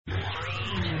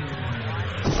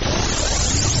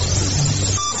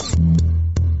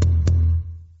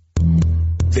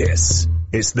This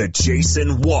is the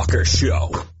Jason Walker Show.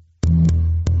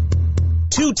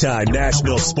 Two-time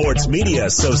National Sports Media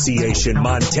Association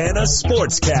Montana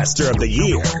Sportscaster of the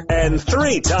Year and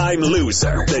three-time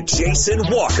loser, the Jason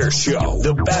Walker Show.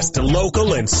 The best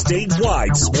local and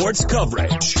statewide sports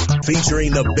coverage,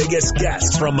 featuring the biggest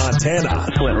guests from Montana.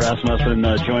 Clint Rasmussen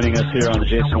joining us here on the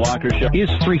Jason Walker Show. He's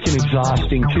freaking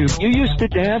exhausting, too. You used to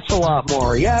dance a lot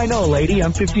more. Yeah, I know, lady.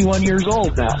 I'm 51 years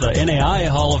old now. The NAI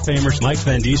Hall of Famer Mike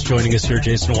Van Diest joining us here,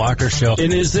 Jason Walker Show.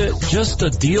 And is it just a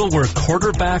deal where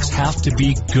quarterbacks have to be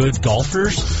good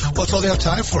golfers? Well, that's all they have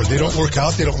time for. They don't work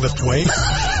out. They don't lift weights.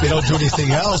 They don't do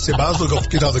anything else. They might as well go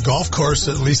get on the golf course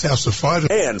and at least have some fun.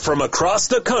 And from across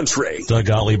the country, Doug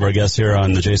Gottlieb, our guest here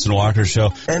on the Jason Walker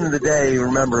Show. End of the day,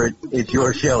 remember, it's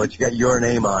your show. It's got your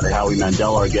name on it. Howie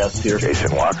Mandel, our guest here.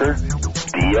 Jason Walker,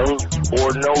 deal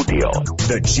or no deal?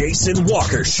 The Jason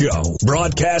Walker Show,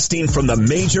 broadcasting from the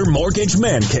Major Mortgage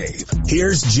Man Cave.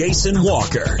 Here's Jason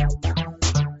Walker.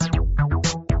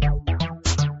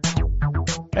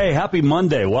 Hey, happy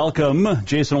Monday. Welcome.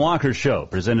 Jason Walker Show,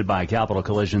 presented by Capital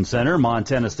Collision Center.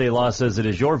 Montana State Law says it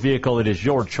is your vehicle, it is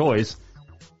your choice.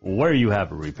 Where you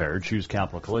have it repaired, choose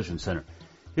Capital Collision Center.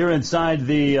 Here inside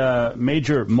the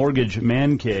Major Mortgage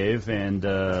Man Cave, and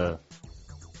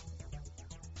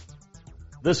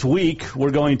this week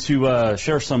we're going to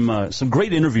share some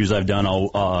great interviews I've done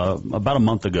about a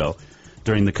month ago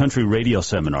during the Country Radio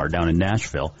Seminar down in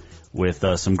Nashville, with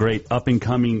some great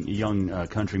up-and-coming young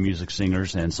country music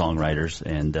singers and songwriters,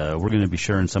 and we're going to be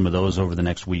sharing some of those over the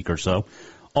next week or so.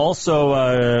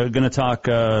 Also going to talk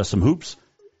some hoops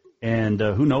and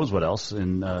who knows what else,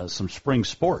 and some spring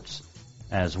sports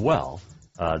as well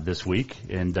this week.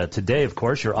 And today, of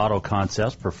course, your Auto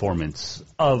Concepts Performance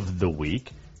of the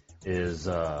Week is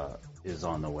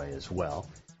on the way as well.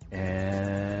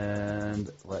 And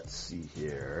let's see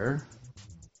here.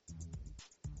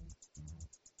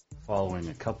 Following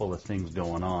a couple of things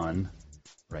going on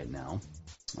right now.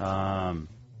 All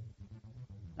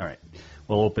right.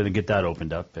 We'll get that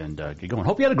opened up and get going.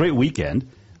 Hope you had a great weekend.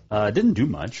 Didn't do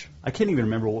much. I can't even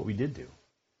remember what we did do.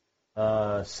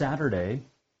 Saturday,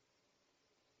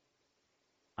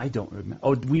 I don't remember.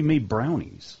 Oh, we made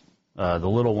brownies. The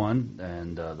little one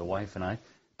and the wife and I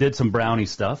did some brownie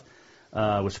stuff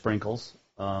with sprinkles.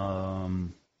 It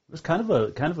was kind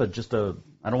of a just a,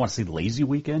 I don't want to say lazy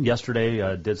weekend.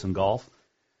 Yesterday, did some golf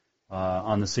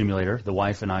on the simulator. The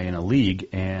wife and I in a league,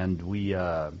 and we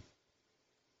won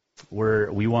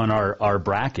our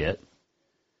bracket,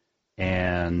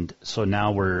 and so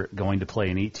now we're going to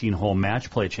play an 18-hole match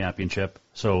play championship.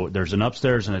 So there's an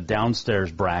upstairs and a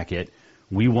downstairs bracket.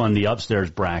 We won the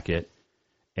upstairs bracket,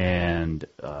 and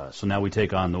so now we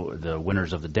take on the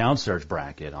winners of the downstairs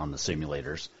bracket on the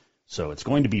simulators. So it's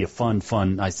going to be a fun.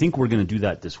 I think we're going to do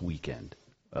that this weekend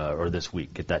or this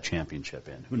week, get that championship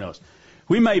in. Who knows?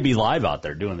 We may be live out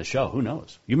there doing the show. Who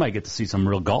knows? You might get to see some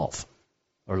real golf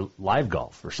or live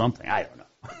golf or something. I don't know.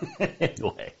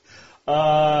 Anyway,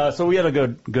 so we had a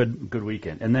good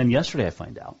weekend. And then yesterday I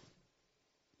find out,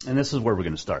 and this is where we're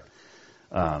going to start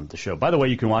the show. By the way,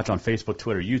 you can watch on Facebook,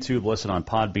 Twitter, YouTube, listen on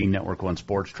Podbean, Network One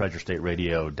Sports,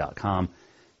 TreasureStateRadio.com.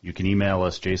 You can email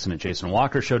us, Jason at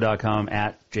JasonWalkerShow.com,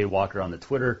 at JWalker on the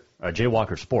Twitter,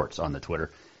 JWalker Sports on the Twitter,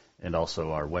 and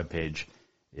also our webpage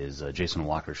is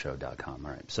JasonWalkerShow.com.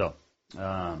 All right, so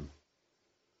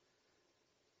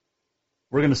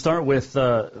we're going to start with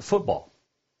football,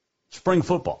 spring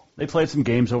football. They played some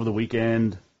games over the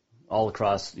weekend all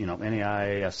across,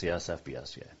 NAI, FCS,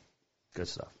 FBS, yeah, good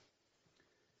stuff.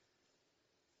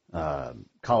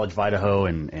 College of Idaho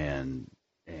and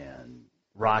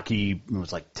Rocky, it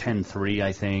was like 10-3,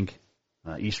 I think.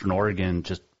 Eastern Oregon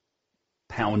just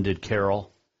pounded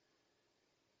Carroll,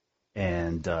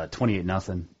 and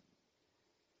 28-0.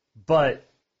 But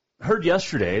heard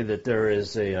yesterday that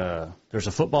there's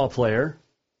a football player,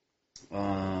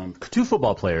 two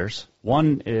football players,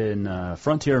 one in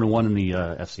Frontier and one in the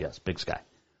FCS, Big Sky,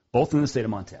 both in the state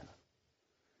of Montana.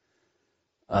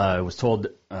 I was told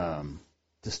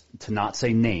just to not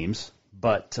say names,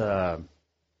 but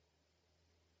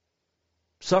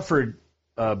suffered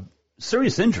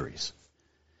serious injuries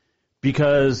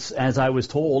because, as I was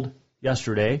told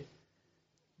yesterday,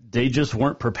 they just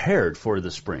weren't prepared for the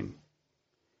spring.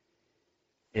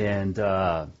 And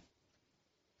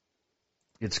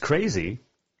it's crazy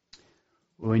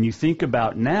when you think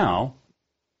about now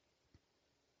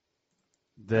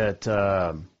that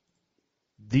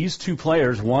these two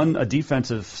players, one a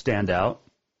defensive standout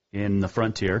in the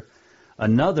Frontier,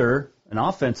 another an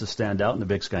offensive standout in the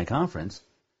Big Sky Conference,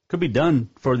 could be done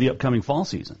for the upcoming fall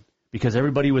season because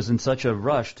everybody was in such a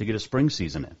rush to get a spring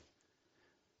season in.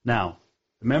 Now,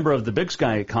 a member of the Big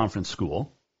Sky Conference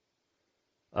school,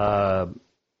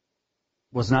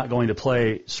 was not going to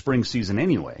play spring season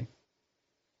anyway,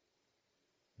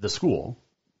 the school,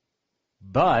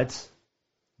 but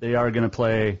they are going to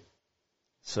play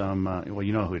some, well,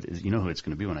 you know who it is. You know who it's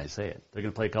going to be when I say it. They're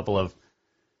going to play a couple of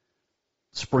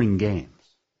spring games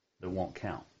that won't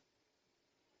count.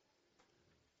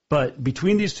 But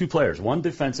between these two players, one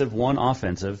defensive, one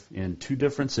offensive, in two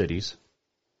different cities,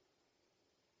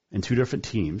 in two different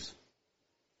teams,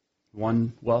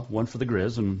 one for the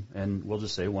Grizz, and we'll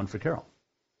just say one for Carroll.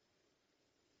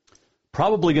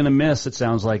 Probably going to miss, it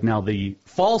sounds like now, the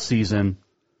fall season,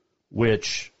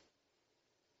 which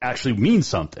actually means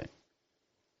something.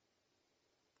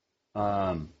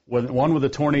 One with a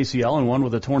torn ACL and one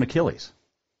with a torn Achilles.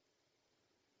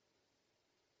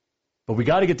 But we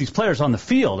got to get these players on the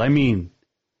field. I mean,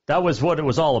 that was what it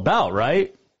was all about,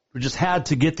 right? We just had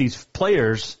to get these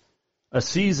players a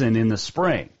season in the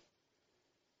spring.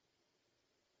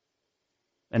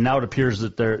 And now it appears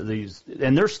that they're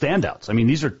standouts. I mean,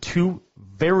 these are two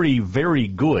very, very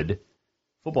good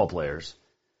football players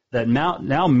that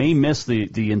now may miss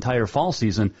the entire fall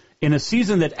season in a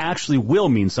season that actually will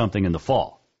mean something in the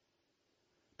fall.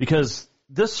 Because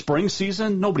this spring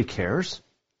season, nobody cares.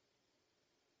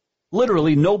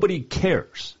 Literally, nobody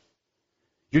cares.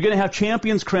 You're going to have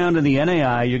champions crowned in the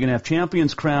NAI. You're going to have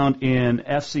champions crowned in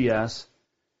FCS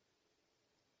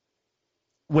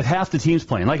with half the teams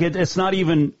playing. Like, it's not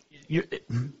even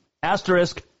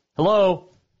asterisk, hello,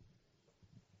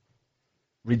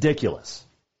 ridiculous.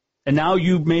 And now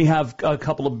you may have a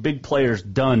couple of big players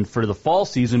done for the fall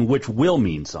season, which will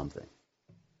mean something.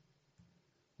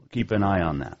 We'll keep an eye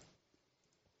on that.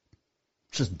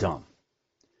 It's just dumb.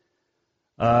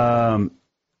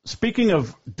 Speaking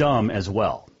of dumb as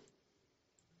well,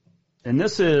 and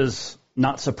this is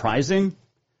not surprising,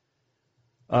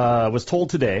 was told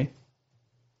today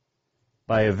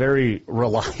by a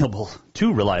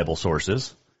two reliable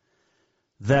sources,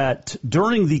 that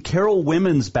during the Carroll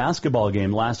women's basketball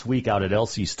game last week out at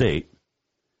LC State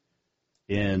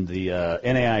in the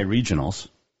NAI regionals,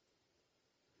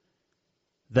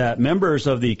 that members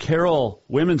of the Carroll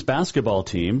women's basketball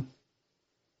team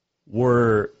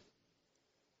were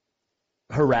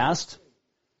harassed,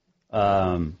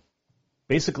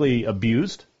 basically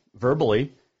abused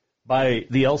verbally by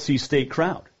the LC State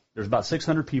crowd. There's about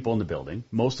 600 people in the building,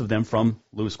 most of them from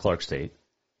Lewis Clark State.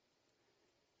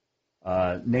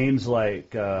 Names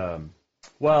like,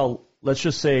 let's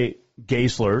just say gay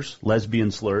slurs,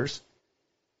 lesbian slurs,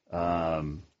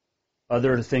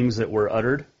 other things that were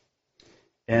uttered.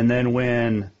 And then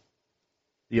when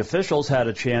the officials had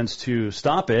a chance to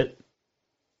stop it,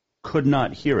 could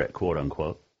not hear it, quote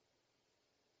unquote.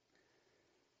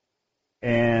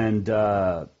 And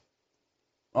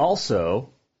also,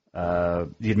 the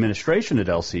administration at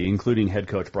LC, including head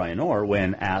coach Brian Orr,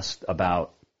 when asked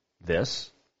about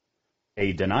this,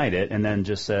 denied it, and then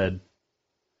just said,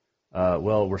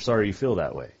 we're sorry you feel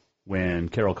that way. When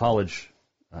Carroll College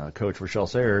coach Rochelle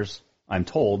Sayers, I'm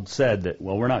told, said that,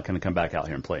 we're not going to come back out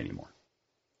here and play anymore.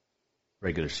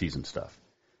 Regular season stuff.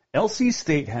 LC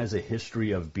State has a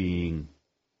history of being,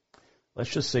 let's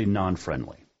just say,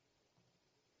 non-friendly.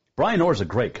 Brian Orr's a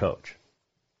great coach.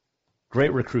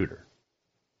 Great recruiter.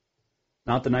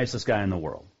 Not the nicest guy in the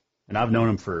world. And I've known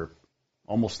him for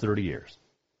almost 30 years.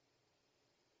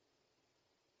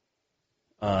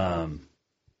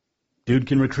 Dude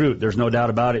can recruit. There's no doubt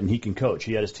about it, and he can coach.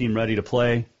 He had his team ready to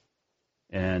play,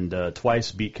 and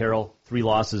twice beat Carroll. 3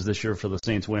 losses this year for the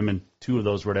Saints women. 2 of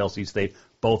those were at LC State,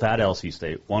 both at LC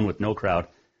State. One with no crowd,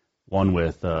 one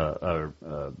with a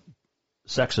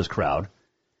sexist crowd.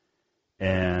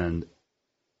 And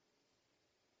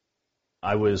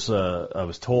I was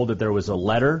told that there was a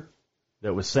letter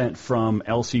that was sent from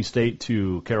LC State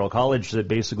to Carroll College that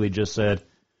basically just said,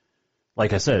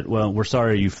 like I said, we're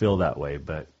sorry you feel that way,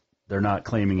 but they're not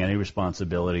claiming any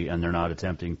responsibility and they're not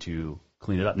attempting to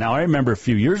clean it up. Now, I remember a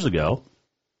few years ago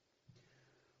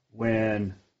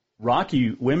when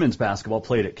Rocky women's basketball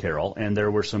played at Carroll, and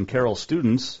there were some Carroll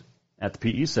students at the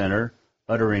PE Center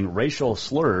uttering racial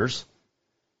slurs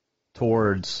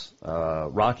towards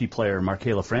Rocky player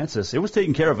Markayla Francis. It was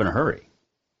taken care of in a hurry.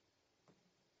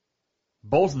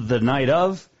 Both the night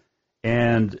of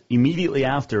and immediately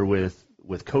after, with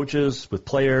coaches, with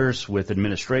players, with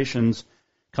administrations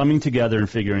coming together and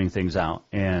figuring things out.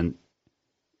 And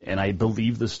I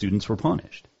believe the students were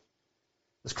punished.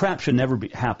 This crap should never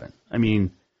happen. I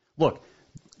mean, look,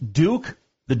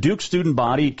 the Duke student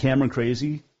body, the Cameron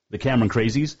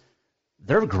Crazies,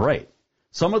 they're great.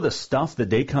 Some of the stuff that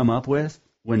they come up with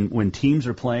when teams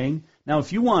are playing. Now,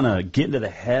 if you want to get into the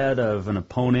head of an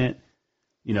opponent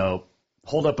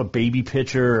hold up a baby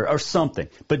picture or something.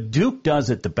 But Duke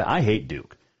does it the best. I hate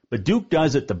Duke, but Duke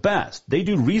does it the best. They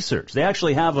do research. They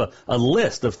actually have a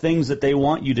list of things that they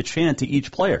want you to chant to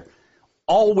each player,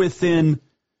 all within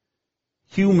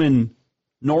human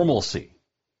normalcy.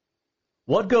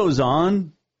 What goes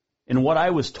on and what I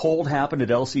was told happened at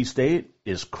LC State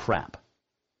is crap.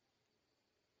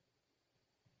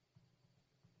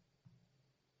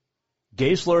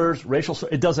 Gay slurs, racial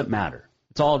slurs, it doesn't matter.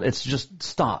 It's just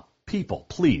stop. People,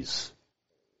 please.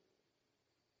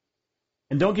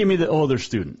 And don't give me they're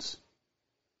students.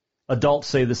 Adults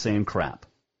say the same crap.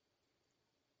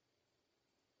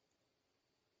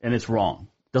 And it's wrong.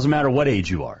 Doesn't matter what age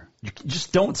you are. You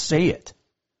just don't say it.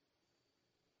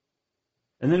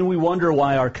 And then we wonder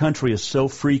why our country is so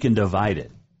freaking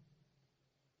divided.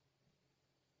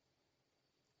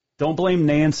 Don't blame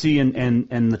Nancy and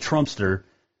the Trumpster.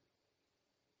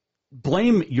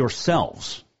 Blame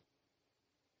yourselves.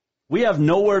 We have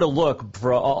nowhere to look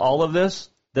for all of this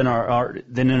than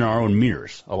in our own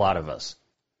mirrors, a lot of us.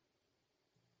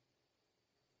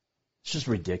 It's just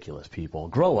ridiculous, people.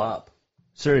 Grow up.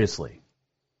 Seriously.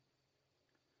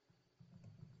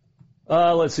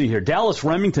 Let's see here. Dallas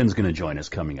Remington's going to join us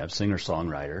coming up,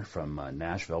 singer-songwriter from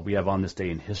Nashville. We have On This Day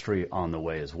in History on the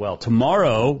way as well.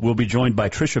 Tomorrow, we'll be joined by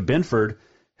Tricia Binford,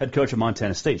 head coach of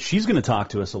Montana State. She's going to talk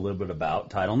to us a little bit about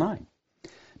Title IX.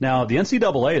 Now, the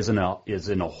NCAA is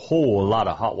in a whole lot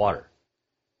of hot water.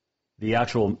 The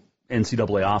actual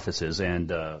NCAA offices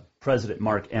and President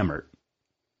Mark Emmert.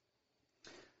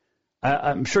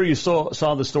 I'm sure you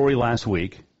saw the story last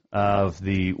week of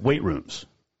the weight rooms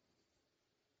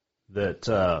that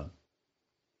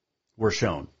were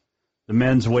shown. The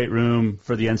men's weight room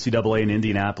for the NCAA in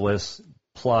Indianapolis,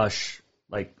 plush,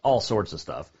 like all sorts of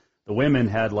stuff. The women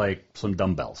had like some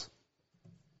dumbbells.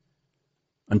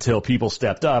 Until people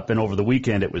stepped up, and over the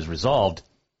weekend it was resolved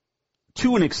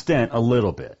to an extent a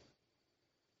little bit.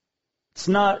 It's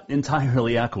not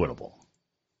entirely equitable.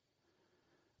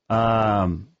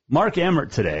 Mark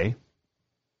Emmert today,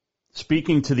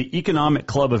 speaking to the Economic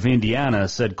Club of Indiana,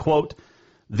 said, quote,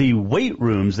 "The weight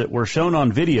rooms that were shown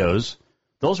on videos,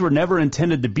 those were never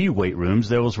intended to be weight rooms.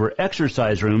 Those were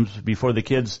exercise rooms before the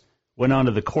kids went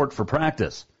onto the court for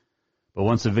practice. But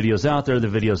once the video's out there, the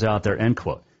video's out there," end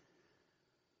quote.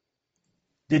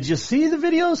 Did you see the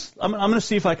videos? I'm going to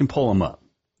see if I can pull them up.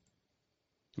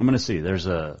 I'm going to see. There's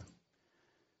a...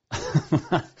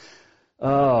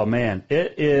 Oh, man.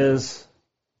 It's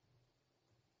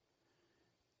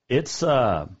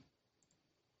a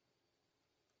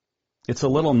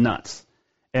little nuts.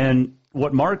 And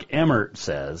what Mark Emmert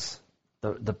says,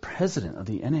 the president of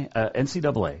the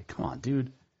NCAA, come on,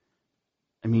 dude.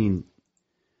 I mean,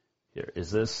 here, is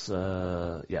this...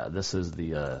 this is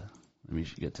the... let me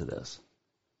get to this.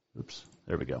 Oops,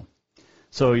 there we go.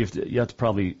 So you have to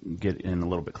probably get in a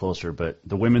little bit closer, but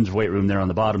the women's weight room there on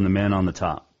the bottom, the men on the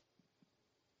top.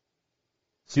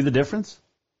 See the difference?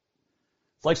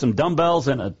 It's like some dumbbells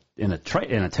and a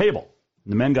table.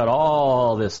 And the men got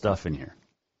all this stuff in here.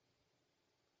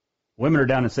 Women are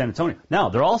down in San Antonio. Now,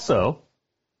 they're also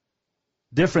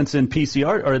difference in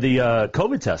PCR or the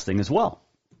COVID testing as well.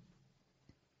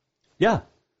 Yeah,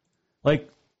 like.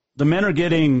 The men are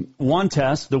getting one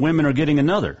test, the women are getting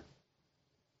another.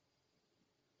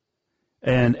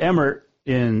 And Emmert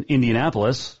in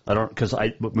Indianapolis,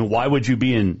 why would you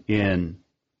be in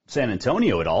San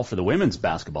Antonio at all for the women's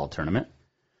basketball tournament?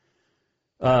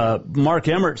 Mark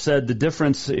Emmert said the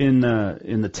difference in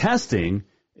the testing,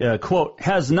 quote,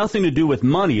 has nothing to do with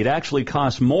money. It actually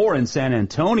costs more in San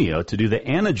Antonio to do the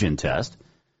antigen test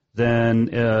than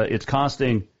it's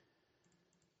costing.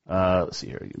 Let's see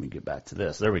here. Let me get back to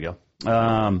this. There we go.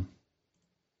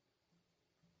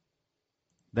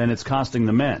 Then it's costing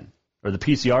the men. Or the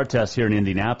PCR test here in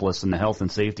Indianapolis, and the health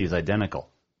and safety is identical.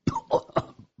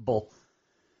 Bull.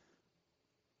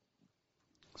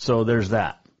 So there's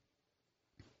that.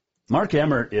 Mark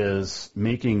Emmert is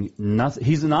making nothing.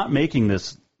 He's not making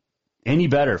this any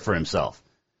better for himself.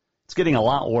 It's getting a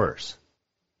lot worse.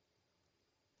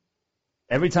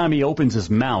 Every time he opens his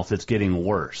mouth, it's getting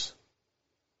worse.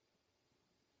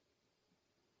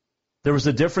 There was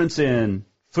a difference in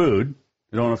food.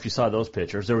 I don't know if you saw those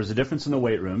pictures. There was a difference in the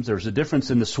weight rooms. There was a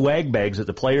difference in the swag bags that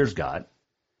the players got.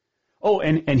 Oh,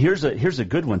 and here's a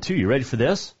good one, too. You ready for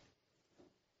this?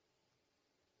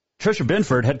 Tricia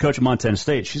Binford, head coach of Montana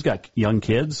State, she's got young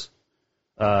kids.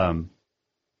 Rochelle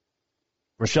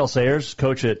Sayers,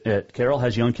 coach at Carroll,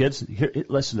 has young kids. Here,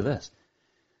 listen to this.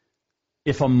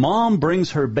 If a mom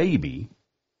brings her baby,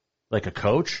 like a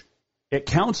coach, it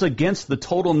counts against the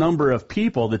total number of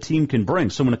people the team can bring.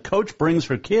 So when a coach brings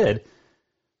her kid,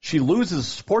 she loses a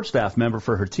support staff member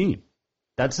for her team.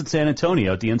 That's at San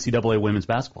Antonio at the NCAA women's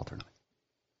basketball tournament.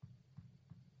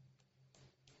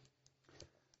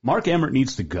 Mark Emmert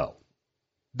needs to go.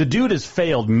 The dude has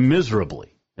failed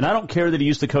miserably. And I don't care that he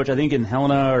used to coach, I think, in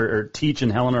Helena or teach in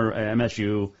Helena or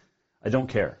MSU. I don't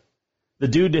care. The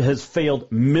dude has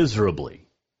failed miserably.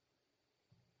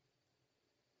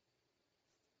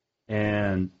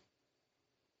 And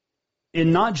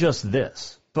in not just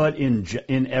this, but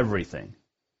in everything.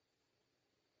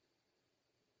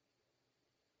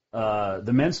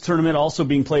 The men's tournament also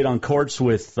being played on courts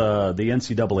with the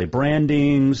NCAA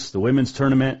brandings, the women's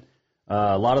tournament.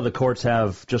 A lot of the courts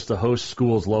have just the host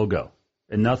school's logo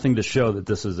and nothing to show that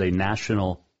this is a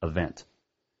national event.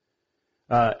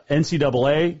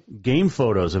 NCAA game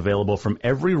photos available from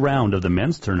every round of the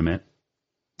men's tournament.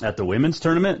 At the women's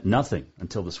tournament, nothing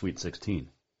until the Sweet 16.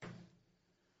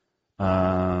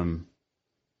 The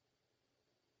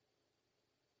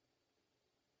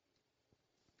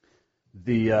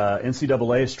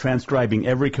NCAA is transcribing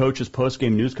every coach's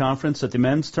post-game news conference at the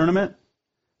men's tournament.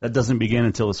 That doesn't begin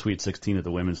until the Sweet 16 at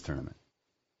the women's tournament.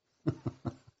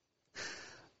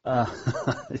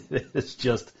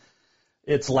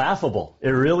 It's laughable. It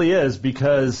really is,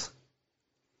 because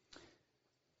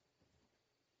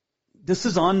this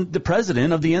is on the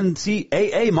president of the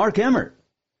NCAA, Mark Emmert.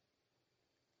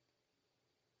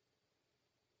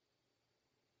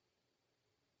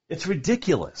 It's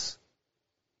ridiculous.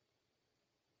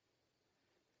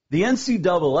 The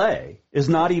NCAA is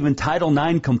not even Title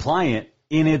IX compliant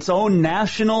in its own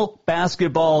national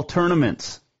basketball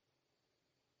tournaments.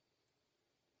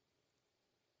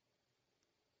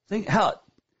 Think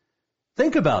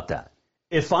about that.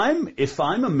 If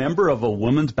I'm a member of a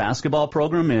women's basketball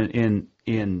program in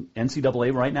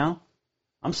NCAA right now,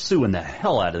 I'm suing the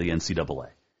hell out of the NCAA.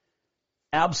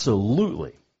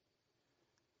 Absolutely.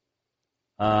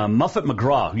 Muffet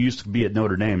McGraw, who used to be at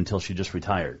Notre Dame until she just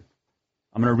retired.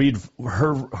 I'm going to read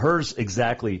hers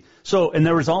exactly. So, and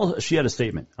she had a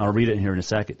statement. I'll read it here in a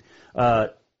second.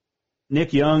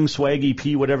 Nick Young, Swaggy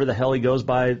P, whatever the hell he goes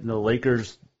by, the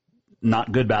Lakers' not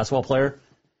good basketball player.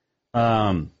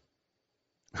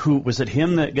 Who was it?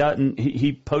 Him that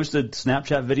he posted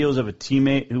Snapchat videos of a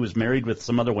teammate who was married with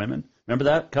some other women. Remember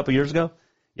that a couple years ago?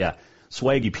 Yeah,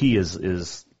 Swaggy P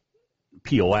is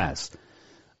POS.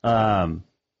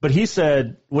 But he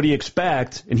said, "What do you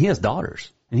expect?" And he has daughters.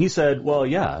 And he said, "Well,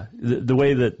 yeah, the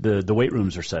way that the weight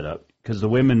rooms are set up, because the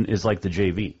women is like the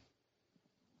JV."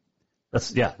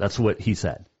 That's what he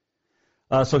said.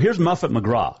 So here's Muffet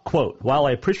McGraw, quote, "While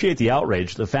I appreciate the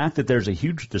outrage, the fact that there's a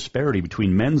huge disparity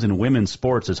between men's and women's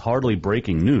sports is hardly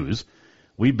breaking news.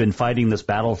 We've been fighting this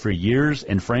battle for years,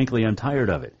 and frankly, I'm tired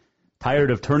of it.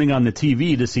 Tired of turning on the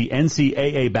TV to see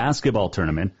NCAA basketball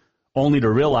tournament, only to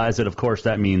realize that, of course,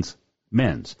 that means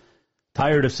men's.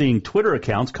 Tired of seeing Twitter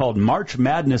accounts called March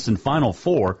Madness and Final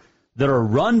Four that are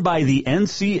run by the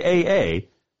NCAA,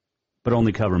 but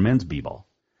only cover men's b-ball.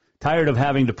 Tired of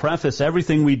having to preface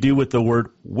everything we do with the word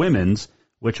women's,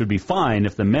 which would be fine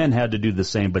if the men had to do the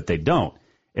same, but they don't.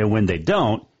 And when they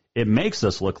don't, it makes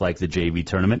us look like the JV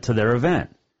tournament to their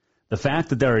event. The fact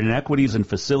that there are inequities in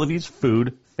facilities,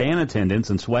 food, fan attendance,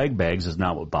 and swag bags is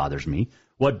not what bothers me.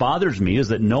 What bothers me is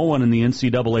that no one in the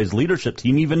NCAA's leadership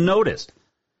team even noticed.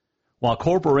 While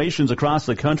corporations across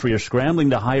the country are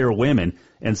scrambling to hire women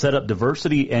and set up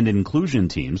diversity and inclusion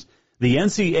teams, the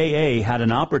NCAA had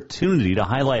an opportunity to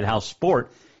highlight how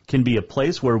sport can be a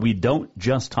place where we don't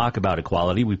just talk about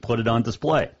equality, we put it on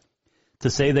display.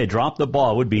 To say they dropped the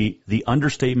ball would be the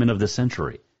understatement of the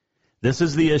century. This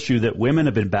is the issue that women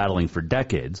have been battling for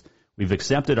decades. We've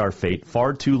accepted our fate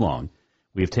far too long.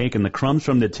 We've taken the crumbs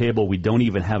from the table we don't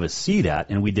even have a seat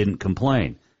at, and we didn't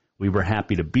complain. We were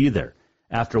happy to be there.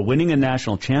 After winning a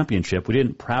national championship, we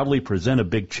didn't proudly present a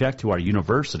big check to our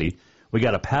university. We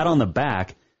got a pat on the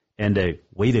back and a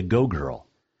way to go, girl.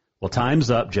 Well, time's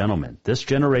up, gentlemen. This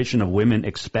generation of women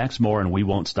expects more, and we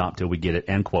won't stop till we get it,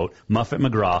 end quote. Muffet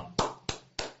McGraw,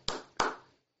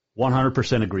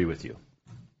 100% agree with you.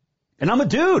 And I'm a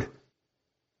dude.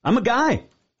 I'm a guy.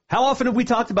 How often have we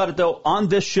talked about it, though, on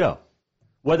this show?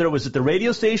 Whether it was at the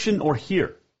radio station or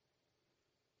here.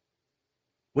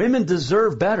 Women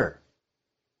deserve better.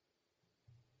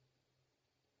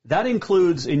 That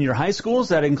includes in your high schools.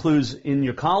 That includes in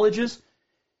your colleges.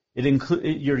 It includes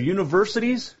your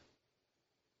universities.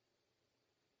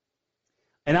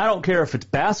 And I don't care if it's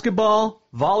basketball,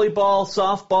 volleyball,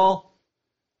 softball,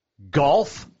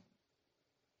 golf.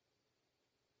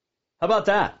 How about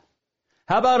that?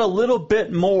 How about a little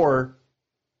bit more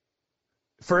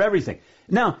for everything?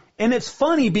 Now, and it's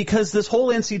funny because this whole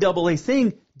NCAA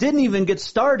thing didn't even get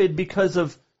started because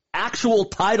of actual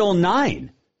Title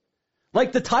IX.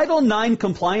 Like the Title IX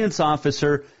compliance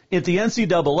officer at the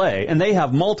NCAA, and they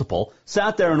have multiple,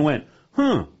 sat there and went,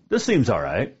 this seems all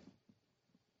right.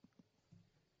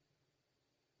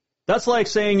 That's like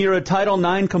saying you're a Title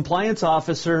IX compliance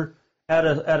officer at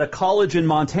a college in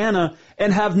Montana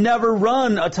and have never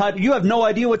run a Title. You have no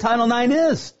idea what Title IX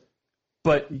is,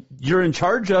 but you're in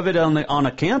charge of it on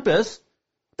a campus.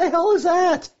 What the hell is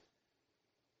that?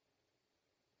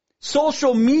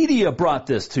 Social media brought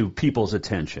this to people's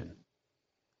attention,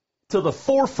 to the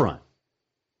forefront.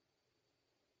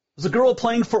 There's a girl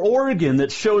playing for Oregon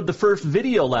that showed the first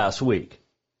video last week.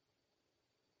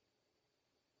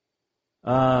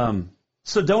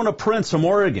 Sedona Prince from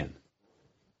Oregon.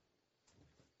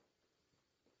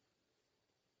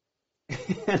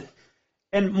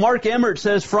 And Mark Emmert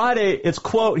says Friday, it's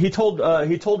quote, he told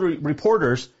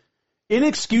reporters,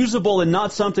 inexcusable and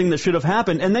not something that should have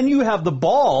happened. And then you have the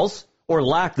balls, or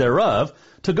lack thereof,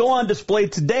 to go on display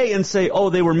today and say, oh,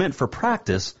 they were meant for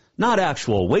practice, not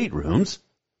actual weight rooms.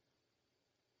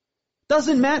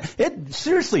 Doesn't matter. It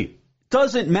seriously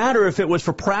doesn't matter if it was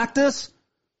for practice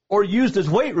or used as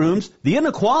weight rooms. The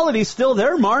inequality's still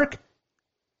there, Mark.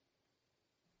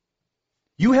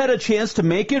 You had a chance to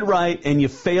make it right, and you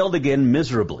failed again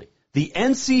miserably. The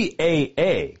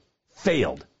NCAA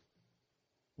failed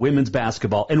women's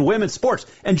basketball and women's sports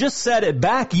and just set it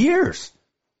back years.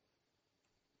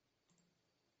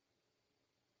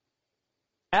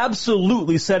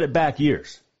 Absolutely set it back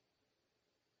years.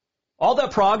 All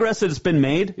that progress that has been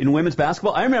made in women's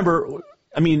basketball,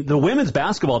 the women's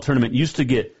basketball tournament used to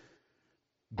get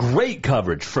great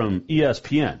coverage from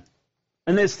ESPN.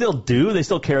 And they still do. They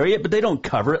still carry it, but they don't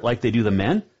cover it like they do the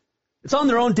men. It's on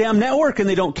their own damn network, and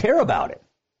they don't care about it.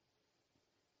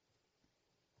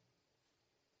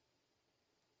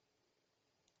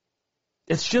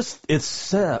 It's just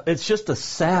a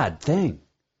sad thing.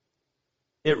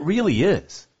 It really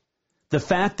is. The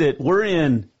fact that we're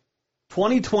in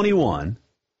 2021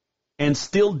 and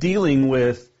still dealing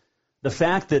with the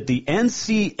fact that the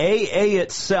NCAA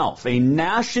itself, a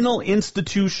national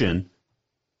institution,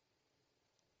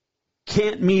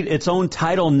 can't meet its own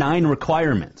Title IX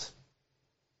requirements.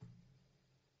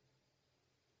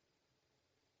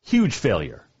 Huge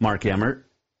failure, Mark Emmert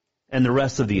and the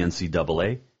rest of the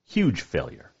NCAA. Huge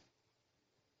failure.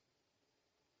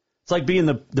 It's like being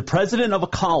the president of a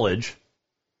college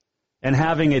and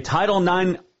having a Title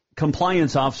IX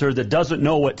compliance officer that doesn't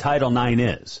know what Title IX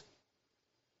is.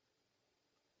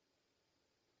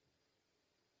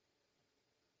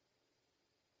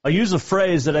 I use a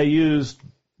phrase that I used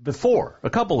before a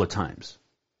couple of times.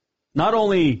 Not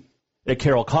only at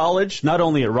Carroll College, not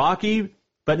only at Rocky,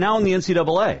 but now in the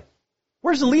NCAA.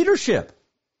 Where's the leadership?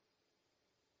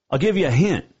 I'll give you a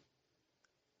hint.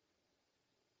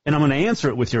 And I'm going to answer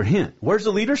it with your hint. Where's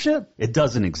the leadership? It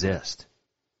doesn't exist.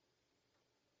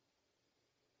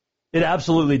 It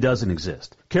absolutely doesn't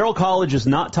exist. Carroll College is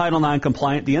not Title IX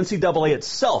compliant. The NCAA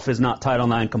itself is not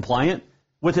Title IX compliant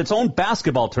with its own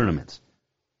basketball tournaments.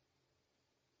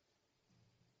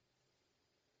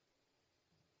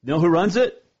 You know who runs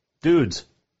it? Dudes.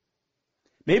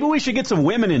 Maybe we should get some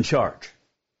women in charge.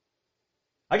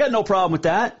 I got no problem with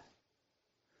that.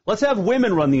 Let's have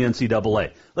women run the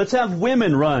NCAA. Let's have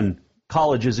women run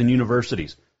colleges and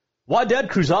universities. Waded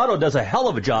Cruzado does a hell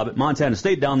of a job at Montana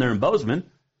State down there in Bozeman.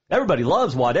 Everybody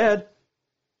loves Waded.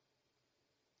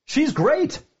 She's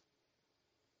great.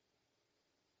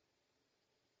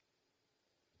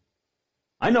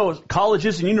 I know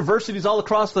colleges and universities all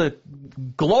across the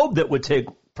globe that would take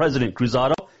President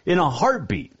Cruzado in a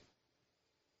heartbeat.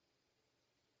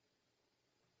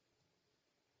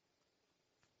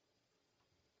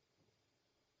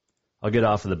 I'll get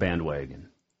off of the bandwagon.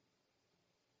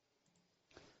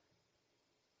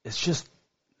 It's just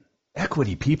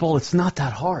equity, people. It's not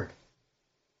that hard.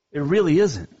 It really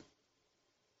isn't.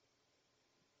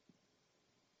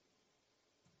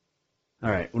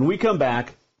 All right, when we come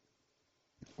back,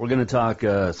 we're going to talk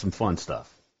some fun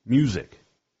stuff. Music.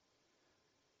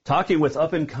 Talking with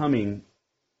up-and-coming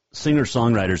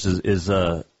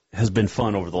singer-songwriters has been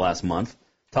fun over the last month.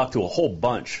 Talked to a whole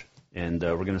bunch, and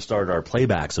we're going to start our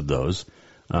playbacks of those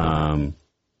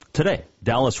today.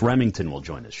 Dallas Remington will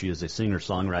join us. She is a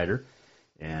singer-songwriter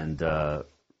and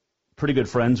pretty good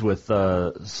friends with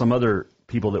some other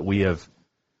people that we have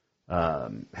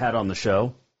had on the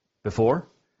show before.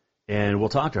 And we'll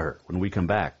talk to her when we come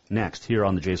back next here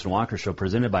on the Jason Walker Show,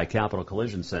 presented by Capital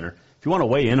Collision Center. If you want to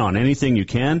weigh in on anything, you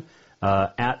can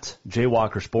at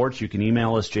JWalker Sports. You can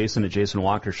email us, Jason at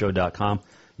JasonWalkerShow.com.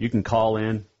 You can call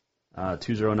in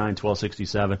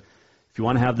 209-1267. If you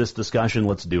want to have this discussion,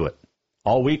 let's do it.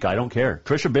 all week. I don't care.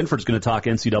 Tricia Binford's going to talk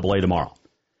NCAA tomorrow.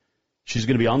 She's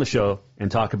going to be on the show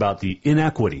and talk about the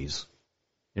inequities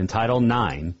in Title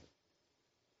IX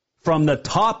from the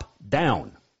top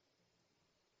down.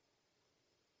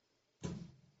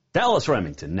 Dallas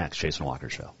Remington, next, Jason Walker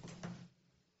Show.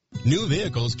 New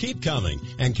vehicles keep coming,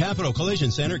 and Capital Collision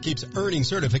Center keeps earning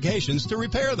certifications to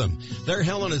repair them. They're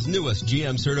Helena's newest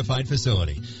GM-certified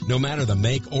facility. No matter the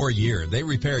make or year, they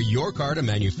repair your car to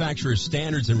manufacturer's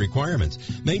standards and requirements,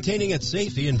 maintaining its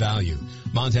safety and value.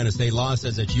 Montana state law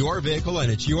says it's your vehicle and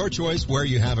it's your choice where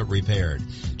you have it repaired.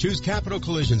 Choose Capital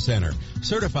Collision Center,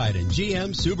 certified in GM,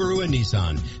 Subaru, and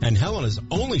Nissan, and Helena's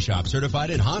only shop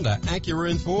certified in Honda,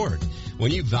 Acura, and Ford.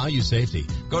 When you value safety,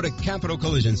 go to Capital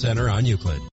Collision Center on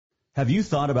Euclid. Have you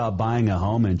thought about buying a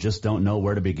home and just don't know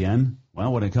where to begin?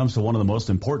 Well, when it comes to one of the most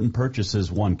important purchases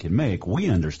one can make, we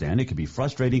understand it can be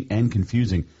frustrating and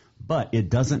confusing, but it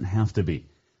doesn't have to be.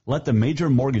 Let the Major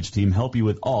Mortgage team help you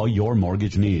with all your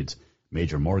mortgage needs.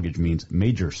 Major Mortgage means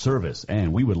major service,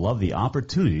 and we would love the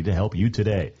opportunity to help you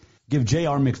today. Give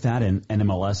J.R. McFadden,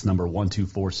 NMLS number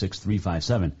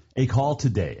 1246357, a call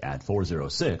today at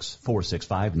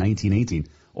 406-465-1918,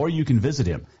 or you can visit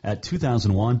him at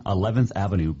 2001 11th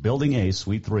Avenue, Building A,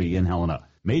 Suite 3 in Helena.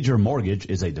 Major Mortgage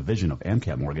is a division of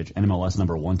AMCAP Mortgage, NMLS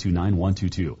number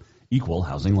 129122, equal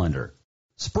housing lender.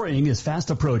 Spring is fast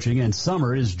approaching and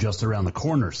summer is just around the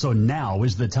corner, so now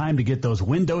is the time to get those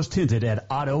windows tinted at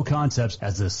Auto Concepts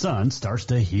as the sun starts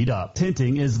to heat up.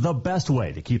 Tinting is the best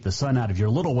way to keep the sun out of your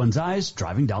little one's eyes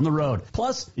driving down the road.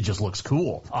 Plus, it just looks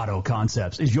cool. Auto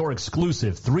Concepts is your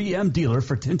exclusive 3M dealer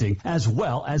for tinting as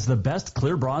well as the best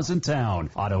clear bras in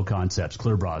town. Auto Concepts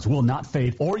clear bras will not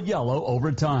fade or yellow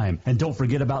over time. And don't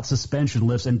forget about suspension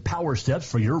lifts and power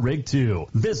steps for your rig too.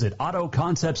 Visit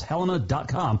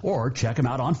AutoConceptsHelena.com or check them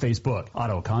out on Facebook.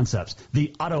 Auto Concepts,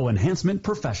 the auto enhancement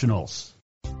professionals.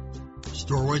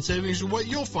 Store-wide savings are what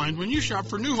you'll find when you shop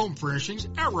for new home furnishings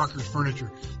at Rucker's Furniture.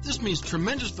 This means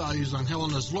tremendous values on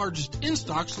Helena's largest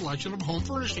in-stock selection of home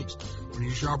furnishings. When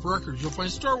you shop Rucker's, you'll find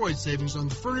store-wide savings on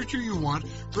the furniture you want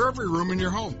for every room in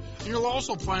your home. And you'll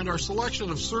also find our selection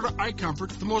of Serta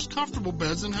iComfort, the most comfortable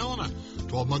beds in Helena.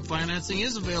 12-month financing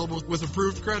is available with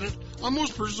approved credit on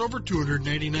most purchases over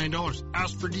 $289.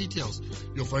 Ask for details.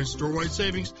 You'll find store-wide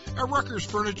savings at Rucker's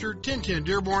Furniture, 1010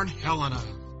 Dearborn, Helena.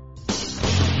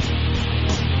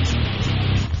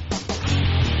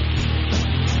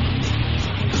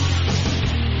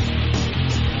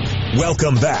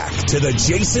 Welcome back to the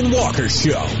Jason Walker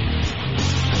Show.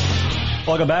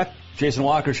 Welcome back. Jason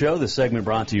Walker Show. This segment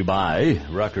brought to you by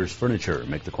Rucker's Furniture.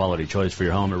 Make the quality choice for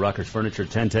your home at Rucker's Furniture,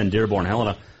 1010 Dearborn,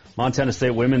 Helena. Montana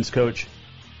State women's coach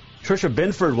Tricia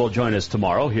Binford will join us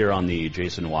tomorrow here on the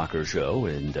Jason Walker Show,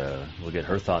 and we'll get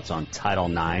her thoughts on Title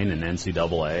IX and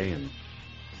NCAA and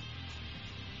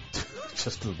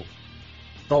just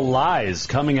the lies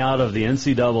coming out of the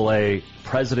NCAA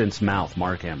president's mouth,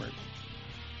 Mark Emmert.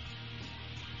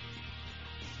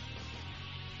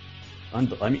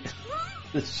 I mean,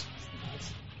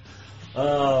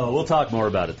 we'll talk more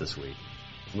about it this week.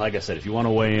 And like I said, if you want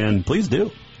to weigh in, please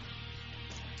do.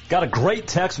 Got a great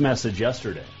text message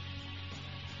yesterday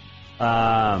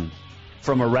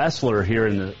from a wrestler here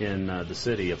in the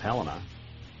city of Helena.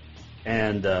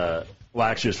 And, well,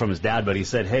 actually it was from his dad, but he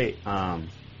said, hey,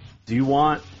 do you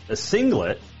want a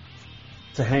singlet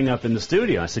to hang up in the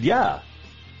studio? I said, yeah.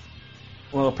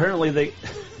 Well, apparently they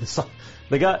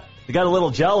got a little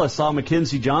jealous, saw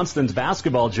Mackenzie Johnston's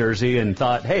basketball jersey, and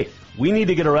thought, hey, we need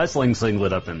to get a wrestling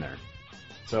singlet up in there.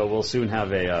 So we'll soon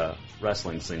have a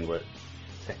wrestling singlet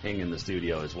to hang in the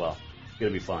studio as well. It's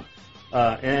going to be fun.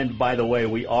 And by the way,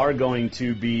 we are going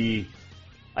to be,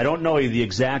 I don't know the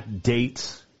exact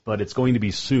date, but it's going to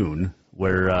be soon,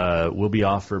 where we'll be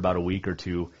off for about a week or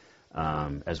two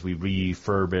as we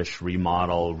refurbish,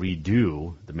 remodel,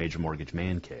 redo the Major Mortgage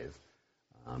Man Cave.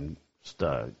 Just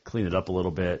clean it up a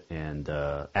little bit and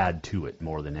add to it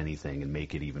more than anything and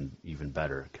make it even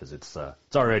better, because it's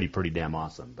already pretty damn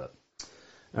awesome. But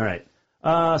all right,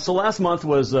 so last month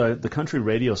was the country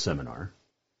radio seminar,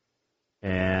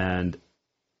 and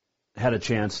had a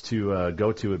chance to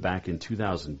go to it back in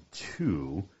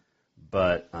 2002,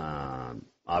 but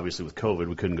obviously with COVID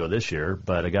we couldn't go this year.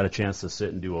 But I got a chance to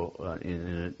sit and do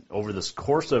over this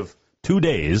course of 2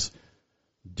 days,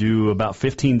 do about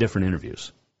 15 different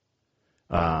interviews.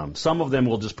 Some of them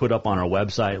we'll just put up on our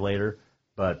website later,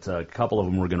 but a couple of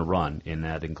them we're going to run, and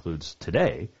that includes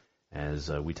today, as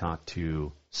we talk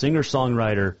to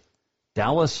singer-songwriter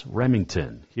Dallas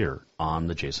Remington here on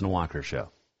the Jason Walker Show.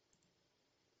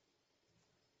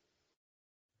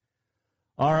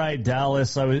 All right,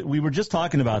 Dallas, we were just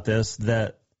talking about this,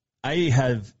 that I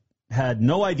have had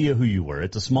no idea who you were.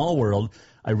 It's a small world.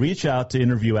 I reach out to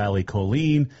interview Allie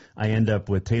Colleen. I end up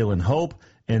with Taylin Hope,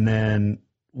 and then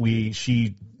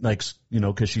she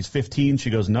because she's 15, she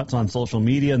goes nuts on social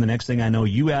media, and the next thing I know,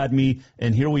 you add me,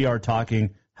 and here we are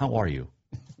talking. How are you?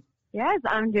 Yes,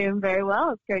 I'm doing very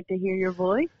well. It's great to hear your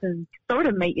voice and sort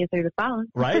of meet you through the phone.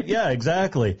 Right? Yeah,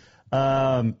 exactly.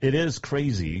 It is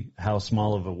crazy how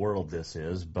small of a world this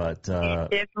is, but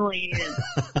it definitely is.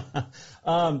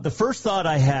 The first thought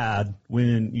I had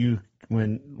when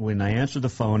I answered the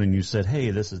phone and you said,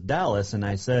 "Hey, this is Dallas," and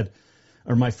I said,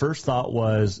 or my first thought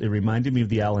was, it reminded me of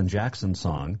the Alan Jackson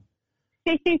song.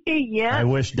 Yeah. I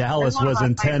wish Dallas was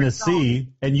in Tennessee,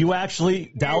 and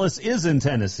Dallas is in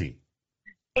Tennessee.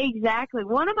 Exactly.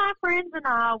 One of my friends and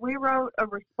I, we wrote a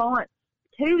response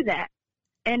to that,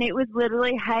 and it was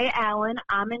literally, "Hey, Alan,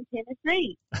 I'm in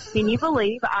Tennessee. Can you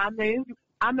believe I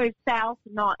moved south,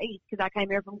 not east, because I came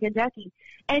here from Kentucky."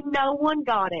 And no one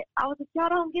got it. I was like, "Y'all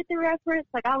don't get the reference?"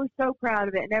 Like, I was so proud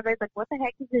of it. And everybody's like, "What the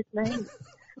heck does this mean?"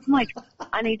 I'm like,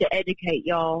 I need to educate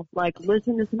y'all. Like,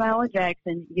 listen to some Alan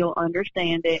Jackson. You'll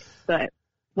understand it. But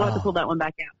we'll have to pull that one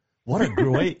back out. What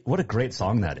a great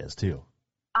song that is, too.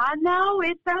 I know.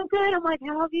 It's so good. I'm like,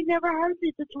 how have you never heard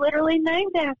this? It's literally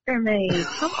named after me.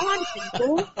 Come on,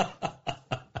 people.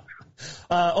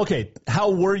 Okay.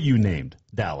 How were you named,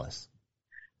 Dallas?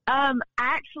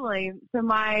 Actually, so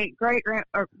my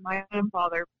my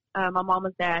grandfather, my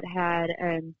mama's dad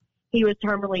he was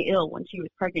terminally ill when she was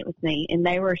pregnant with me, and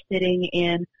they were sitting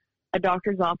in a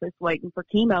doctor's office waiting for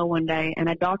chemo one day, and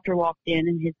a doctor walked in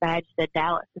and his badge said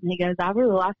Dallas, and he goes, "I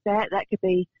really like that. That could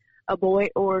be a boy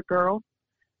or a girl."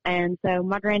 And so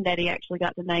my granddaddy actually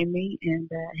got to name me, and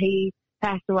he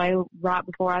passed away right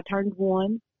before I turned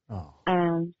 1. Oh.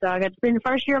 So I got to spend the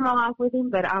first year of my life with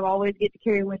him, but I always get to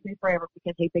carry him with me forever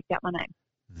because he picked out my name.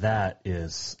 That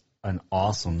is an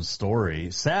awesome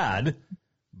story. Sad,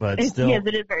 but still. Yes,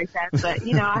 it is very sad, but,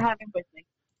 I have him with me.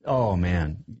 Oh,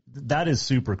 man. That is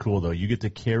super cool, though. You get to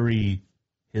carry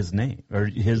his name,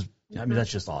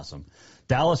 that's just awesome.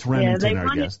 Dallas Remington,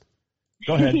 our guest.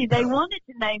 Go ahead. They wanted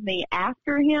to name me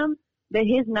after him, but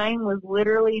his name was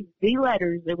literally the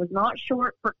letters. It was not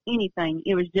short for anything.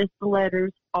 It was just the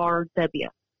letters R-W.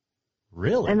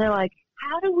 Really? And they're like,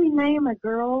 how do we name a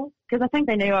girl? Because I think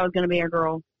they knew I was going to be a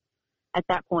girl at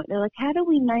that point. They're like, how do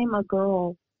we name a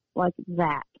girl like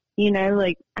that?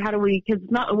 How do we, because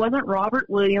it wasn't Robert,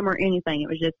 William, or anything. It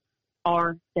was just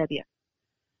R-W.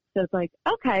 So it's like,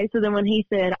 okay. So then when he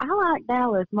said, I like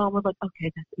Dallas, Mom was like,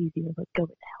 okay, that's easier. Let's go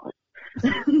with Dallas.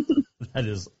 That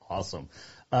is awesome.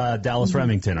 Dallas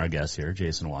Remington, our guest here,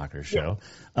 Jason Walker Show.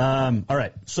 All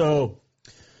right. So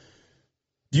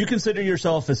do you consider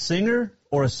yourself a singer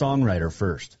or a songwriter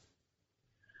first?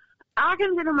 I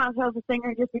consider myself a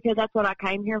singer just because that's what I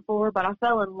came here for, but I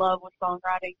fell in love with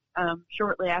songwriting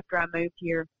shortly after I moved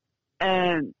here.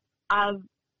 I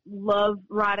love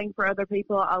writing for other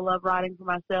people. I love writing for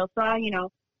myself. So,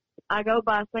 I go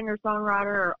by singer, songwriter,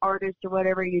 or artist, or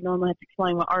whatever. You normally have to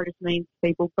explain what artist means to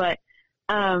people. But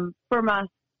for my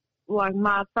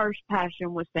first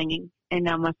passion was singing, and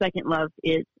now my second love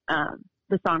is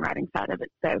the songwriting side of it.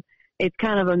 So it's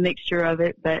kind of a mixture of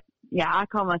it. But, yeah, I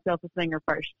call myself a singer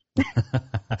first.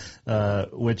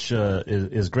 Which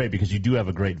is great because you do have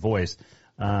a great voice.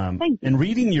 Thank you. And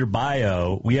reading your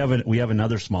bio, we have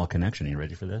another small connection. Are you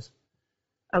ready for this?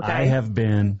 Okay. I have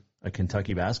been a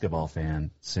Kentucky basketball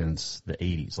fan since the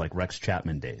 80s, like Rex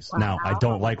Chapman days. Wow. Now, I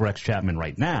don't like Rex Chapman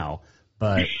right now,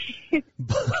 but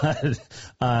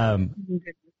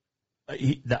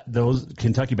those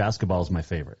Kentucky basketball is my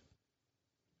favorite.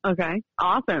 Okay,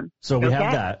 awesome. So we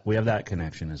have that. We have that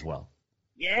connection as well.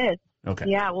 Yes. Okay.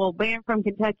 Yeah, well, being from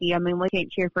Kentucky, we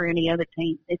can't cheer for any other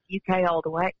team. It's UK all the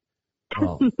way.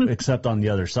 Well, except on the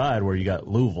other side where you got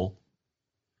Louisville.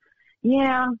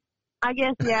 Yeah, I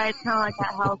guess, it's kind of like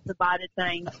that house divided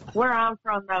thing. Where I'm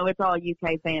from, though, it's all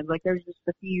UK fans. Like, there's just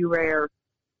a few rare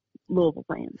Louisville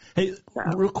fans. Hey,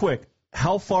 real quick,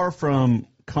 how far from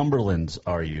Cumberland's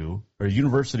are you? Or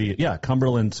University? Yeah,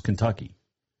 Cumberland's, Kentucky.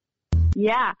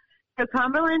 Yeah, so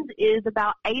Cumberland is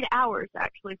about 8 hours,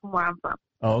 actually, from where I'm from.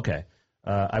 Oh, okay.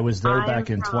 I was there back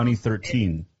in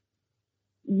 2013.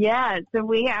 Yeah,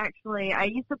 so I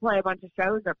used to play a bunch of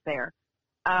shows up there,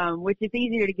 which is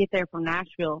easier to get there from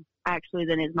Nashville, actually,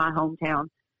 than is my hometown.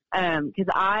 Because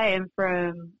I am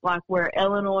from, where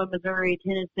Illinois, Missouri,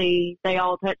 Tennessee, they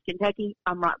all touch Kentucky.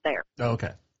 I'm right there. Oh,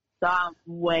 okay. So I'm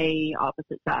way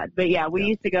opposite side. But, yeah, we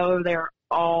used to go over there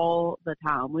all the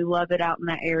time. We love it out in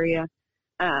that area.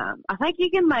 I think you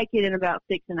can make it in about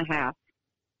 6.5.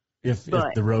 If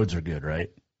the roads are good, right?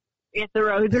 If the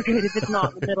roads are good, if it's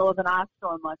not in the middle of an ice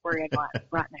storm like we're in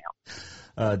right now.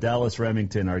 Dallas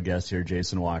Remington, our guest here,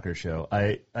 Jason Walker Show.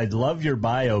 I love your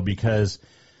bio because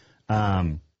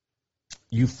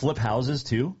you flip houses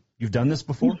too. You've done this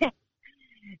before?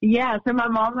 Yeah, so my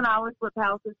mom and I would flip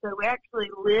houses, so we actually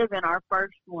live in our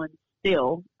first one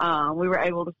still. We were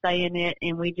able to stay in it,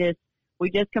 and we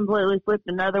just completely flipped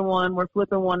another one. We're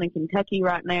flipping one in Kentucky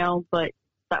right now, but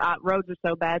the roads are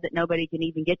so bad that nobody can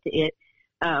even get to it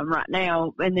right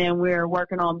now. And then we're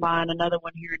working on buying another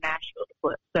one here in Nashville to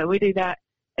flip. So we do that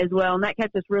as well, and that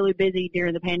kept us really busy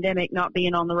during the pandemic, not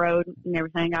being on the road and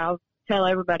everything. I'll tell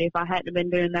everybody if I hadn't been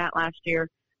doing that last year,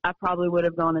 I probably would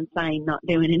have gone insane not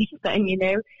doing anything, you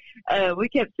know. We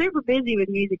kept super busy with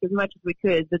music as much as we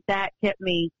could, but that kept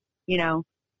me, you know,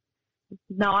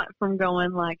 not from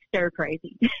going like stir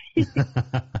crazy.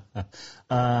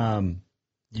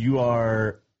 You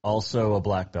are also a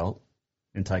black belt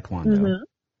in Taekwondo.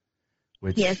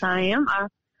 Which... Yes, I am. I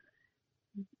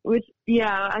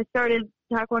started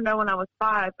Taekwondo when I was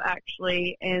 5,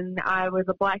 actually, and I was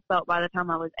a black belt by the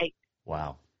time I was 8.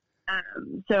 Wow.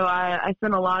 So I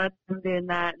spent a lot of time doing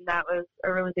that, and that was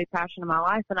a really big passion of my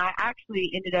life. And I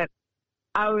actually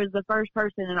I was the first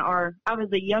person I was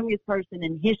the youngest person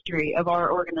in history of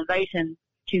our organization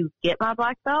to get my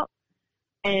black belt.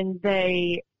 And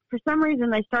for some reason,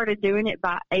 they started doing it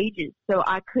by ages. So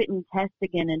I couldn't test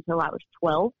again until I was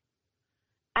 12.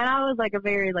 And I was like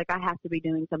I have to be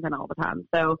doing something all the time.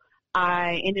 So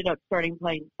I ended up starting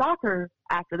playing soccer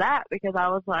after that because I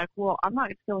was like, well, I'm not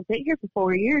just going to sit here for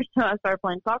 4 years. So I started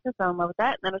playing soccer, fell in love with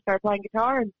that, and then I started playing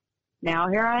guitar, and now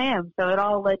here I am. So it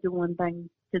all led to one thing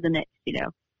to the next, you know.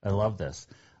 I love this.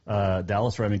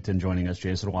 Dallas Remington joining us,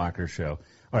 Jason Walker Show.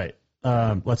 All right,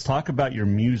 let's talk about your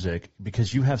music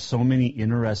because you have so many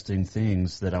interesting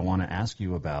things that I want to ask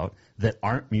you about that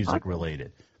aren't music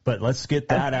related. But let's get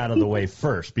that out of the way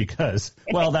first because,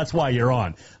 well, that's why you're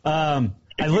on.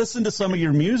 I listened to some of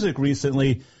your music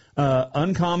recently.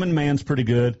 Uncommon Man's pretty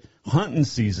good. Hunting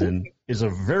Season is a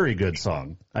very good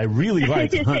song. I really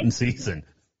liked Hunting Season.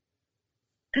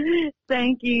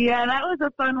 Thank you. Yeah, that was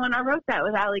a fun one. I wrote that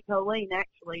with Allie Colleen,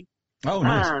 actually. Oh,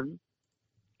 nice.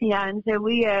 Yeah, and so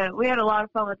we had a lot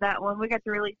of fun with that one. We got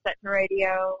to release that to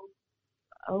radio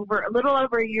a little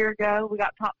over a year ago. We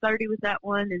got top 30 with that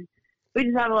one, and we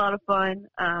just had a lot of fun.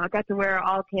 I got to wear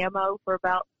all camo for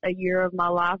about a year of my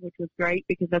life, which was great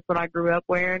because that's what I grew up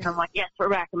wearing. I'm like, yes, we're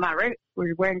back in my roots.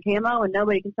 We're wearing camo, and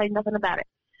nobody can say nothing about it.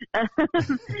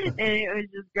 And it was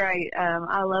just great.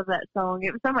 I love that song.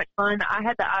 It was so much fun. I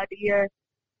had the idea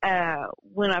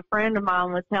when a friend of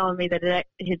mine was telling me that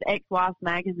his ex-wife's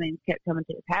magazines kept coming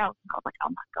to his house. And I was like, oh,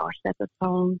 my gosh, that's a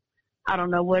song. I don't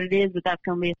know what it is, but that's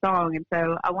going to be a song. And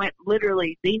so I went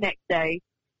literally the next day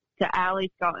to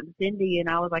Allie, Scott, and Cindy, and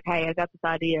I was like, hey, I got this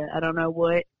idea. I don't know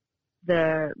what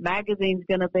the magazine's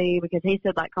going to be because he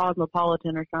said, like,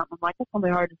 Cosmopolitan or something. I'm like, that's going to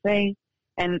be hard to sing.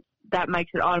 And that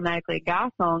makes it automatically a guy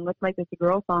song. Let's make this a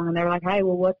girl song. And they were like, hey,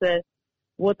 well,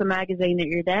 what's a magazine that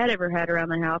your dad ever had around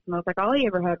the house? And I was like, all he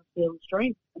ever had was Field and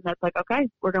Stream. And that's like, okay,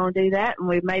 we're going to do that. And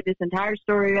we made this entire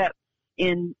story up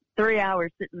in 3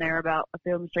 hours sitting there about a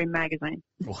Field and Stream magazine.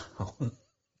 Wow.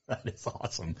 That is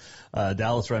awesome.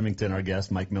 Dallas Remington, our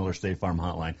guest, Mike Miller, State Farm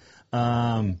Hotline.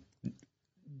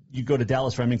 You go to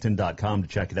DallasRemington.com to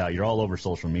check it out. You're all over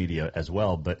social media as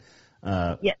well. But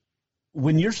yes.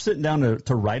 When you're sitting down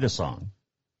to write a song,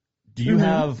 do you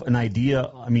have an idea?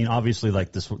 I mean, obviously,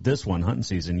 like this one, Hunting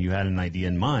Season, you had an idea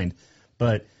in mind.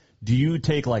 But do you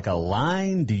take like a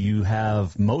line? Do you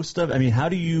have most of? I mean, how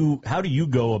do you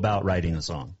go about writing a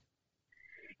song?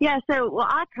 Yeah,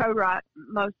 I co-write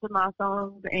most of my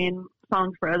songs and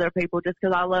songs for other people just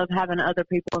because I love having other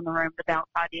people in the room to bounce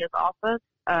ideas off of.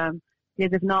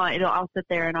 Because if not, I'll sit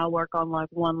there and I'll work on like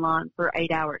one line for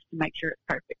 8 hours to make sure it's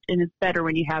perfect. And it's better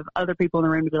when you have other people in the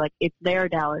room to be like, it's there,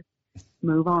 Dallas,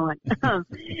 move on.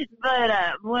 But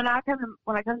when I come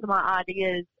to my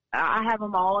ideas, I have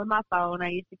them all in my phone. I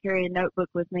used to carry a notebook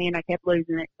with me and I kept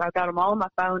losing it. So I've got them all in my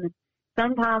phone. And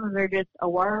sometimes they're just a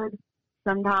word.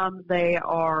 Sometimes they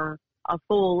are a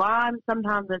full line.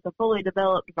 Sometimes it's a fully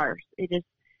developed verse. It just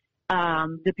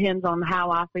depends on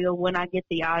how I feel when I get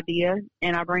the idea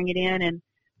and I bring it in. And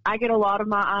I get a lot of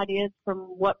my ideas from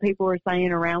what people are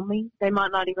saying around me. They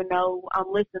might not even know I'm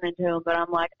listening to them, but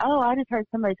I'm like, oh, I just heard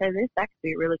somebody say this. That could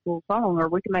be a really cool song, or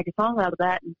we can make a song out of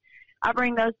that. And I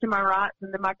bring those to my writes,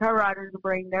 and then my co-writers will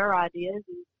bring their ideas.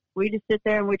 And we just sit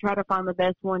there and we try to find the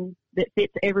best one that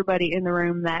fits everybody in the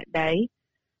room that day.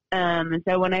 And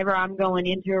so whenever I'm going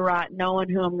into a write, knowing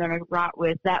who I'm going to write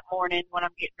with that morning when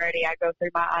I'm getting ready, I go through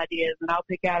my ideas and I'll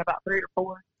pick out about 3 or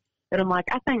 4 that I'm like,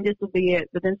 I think this will be it.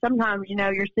 But then sometimes,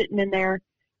 you're sitting in there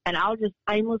and I'll just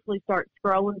aimlessly start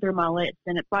scrolling through my list,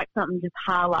 and it's like something just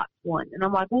highlights one. And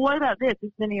I'm like, well, what about this?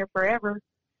 It's been here forever.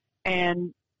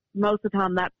 And most of the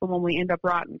time that's the one we end up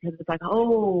writing because it's like,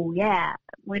 oh, yeah,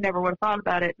 we never would have thought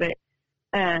about it. But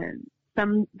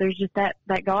there's just that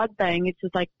God thing. It's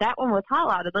just like, that one was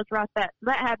highlighted. Let's write that. So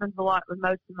that happens a lot with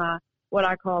most of my, what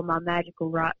I call my magical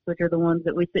writes, which are the ones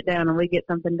that we sit down and we get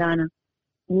something done in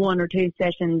 1 or 2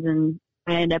 sessions, and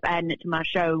I end up adding it to my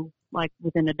show like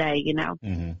within a day, you know.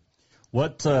 Mm-hmm.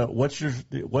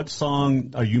 What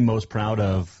song are you most proud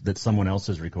of that someone else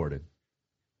has recorded?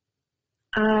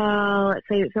 Let's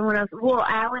see, someone else. Well,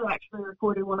 Allie actually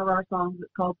recorded one of our songs.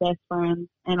 It's called Best Friends,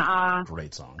 and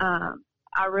great song.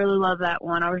 I really love that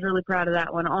one. I was really proud of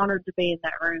that one. Honored to be in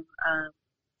that room.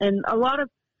 And a lot of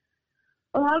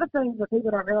things that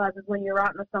people don't realize is when you're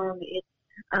writing a song,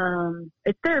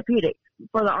 it's therapeutic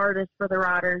for the artist, for the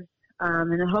writers,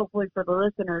 and hopefully for the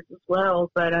listeners as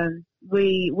well. But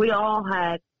we all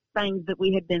had things that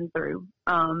we had been through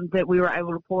that we were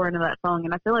able to pour into that song,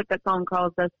 and I feel like that song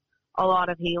caused us a lot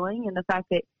of healing, and the fact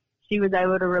that she was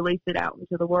able to release it out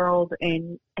into the world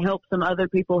and help some other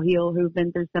people heal who've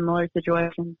been through similar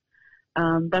situations.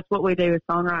 That's what we do as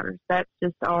songwriters. That's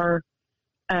just our,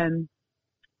 and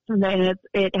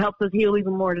it helps us heal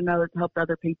even more to know it's helped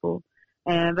other people.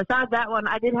 And besides that one,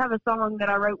 I did have a song that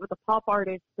I wrote with a pop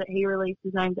artist that he released.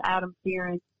 His name's Adam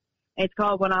Sheeran. It's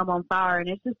called When I'm on Fire, and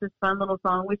it's just this fun little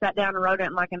song. We sat down and wrote it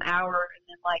in like an hour, and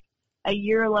then like a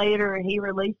year later he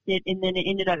released it, and then it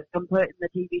ended up put in the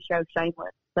TV show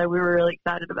Shameless. So we were really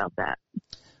excited about that.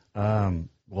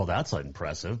 Well, that's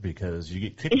impressive because you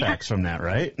get kickbacks from that,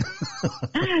 right?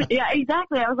 Yeah,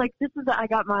 exactly. I was like, I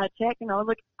got my check, and I was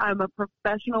like, I'm a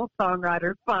professional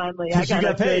songwriter. Finally, I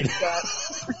got paid.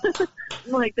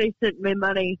 Like they sent me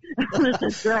money. This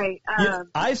is great.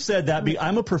 I said that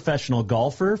I'm a professional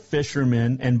golfer,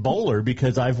 fisherman, and bowler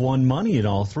because I've won money in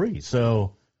all 3.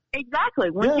 So exactly.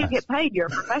 Once you get paid, you're a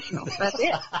professional. That's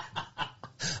it.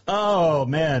 Oh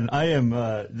man, I am.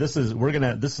 This is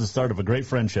the start of a great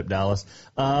friendship, Dallas.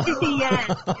 Yes,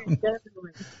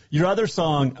 definitely. Your other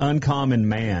song, "Uncommon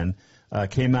Man,"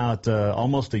 came out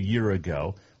almost a year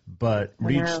ago, but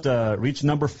reached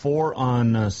number 4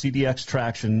 on CDX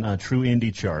Traction True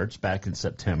Indie charts back in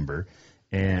September,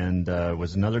 and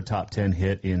was another top 10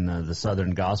 hit in the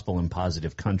Southern Gospel and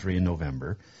Positive Country in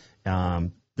November.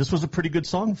 This was a pretty good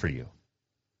song for you.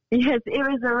 Yes, it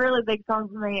was a really big song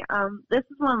for me. This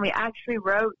is one we actually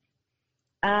wrote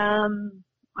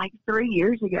like 3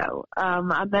 years ago. I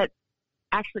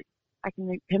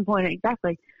can pinpoint it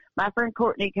exactly. My friend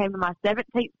Courtney came to my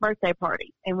 17th birthday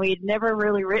party, and we had never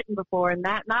really written before. And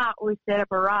that night we set up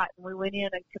a write, and we went in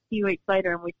a few weeks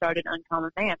later and we started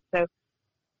Uncommon Man. So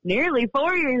nearly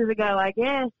 4 years ago, I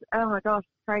guess. Oh my gosh,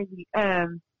 it's crazy.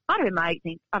 Might have been my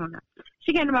 18th. I don't know.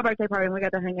 She came to my birthday party and we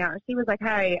got to hang out. And she was like,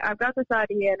 "Hey, I've got this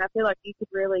idea, and I feel like you could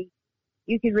really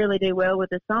do well with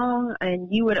this song, and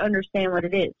you would understand what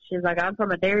it is." She's like, "I'm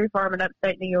from a dairy farm in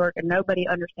upstate New York, and nobody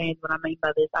understands what I mean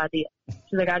by this idea."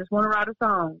 She's like, "I just want to write a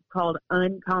song called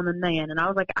Uncommon Man." And I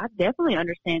was like, "I definitely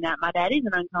understand that. My daddy's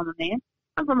an uncommon man.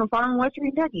 I'm from a farm in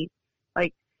Western Kentucky.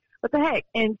 Like, what the heck?"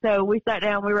 And so we sat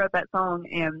down, we wrote that song,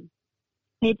 and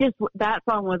that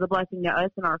song was a blessing to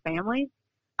us and our families.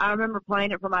 I remember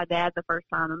playing it for my dad the first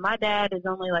time, and my dad is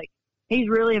only he's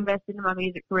really invested in my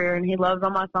music career, and he loves all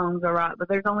my songs I write, but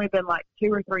there's only been like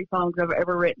 2 or 3 songs I've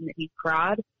ever written that he's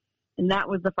cried, and that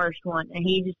was the first one, and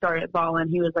he just started bawling.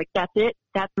 He was like, "That's it.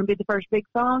 That's going to be the first big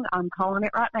song. I'm calling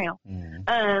it right now."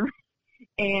 Mm-hmm.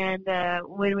 And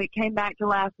when we came back to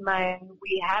last May,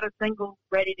 we had a single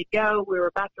ready to go. We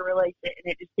were about to release it,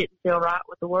 and it just didn't feel right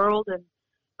with the world, and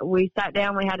we sat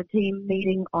down, we had a team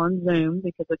meeting on Zoom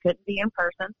because we couldn't be in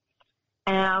person.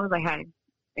 And I was like, hey,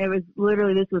 it was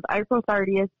literally, this was April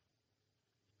 30th.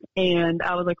 And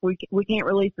I was like, we can't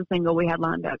release the single we had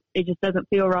lined up. It just doesn't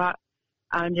feel right.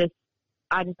 I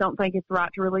just don't think it's right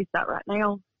to release that right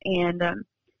now. And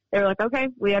they were like, okay,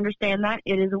 we understand that.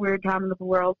 It is a weird time in the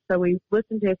world. So we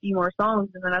listened to a few more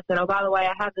songs. And then I said, oh, by the way,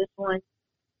 I have this one.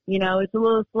 You know, it's a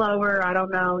little slower. I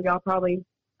don't know.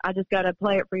 I just got to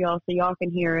play it for y'all so y'all can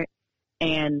hear it.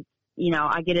 And, you know,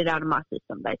 I get it out of my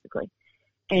system, basically.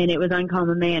 And it was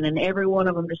Uncommon Man. And every one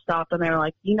of them just stopped and they were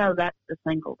like, you know, that's the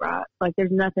single, right? Like,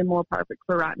 there's nothing more perfect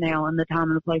for right now in the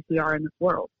time and the place we are in this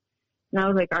world. And I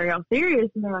was like, are y'all serious?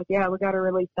 And they're like, yeah, we got to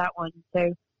release that one.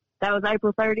 So that was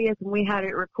April 30th, and we had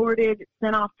it recorded,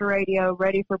 sent off to radio,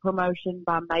 ready for promotion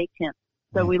by May 10th.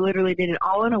 So we literally did it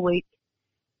all in a week.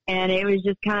 And it was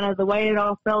just kind of the way it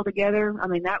all fell together. I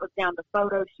mean, that was down to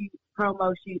photo shoots,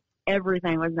 promo shoots,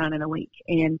 everything was done in a week.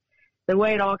 And the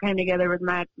way it all came together was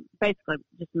basically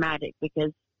just magic,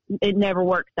 because it never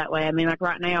works that way. I mean, like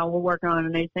right now we're working on a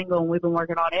new single and we've been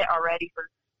working on it already for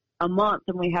a month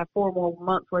and we have 4 more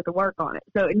months worth of work on it.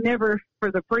 So it never,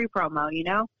 for the pre-promo, you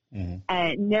know,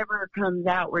 it never comes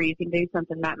out where you can do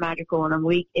something that magical in a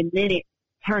week and then it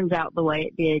turns out the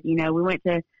way it did. You know, we went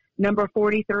to number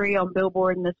 43 on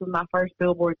Billboard and this was my first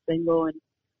Billboard single and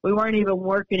we weren't even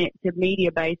working it to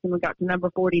media base and we got to number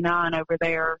 49 over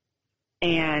there.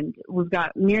 And we've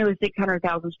got nearly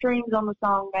 600,000 streams on the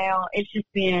song now. It's just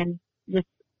been just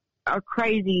a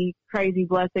crazy, crazy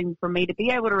blessing for me to be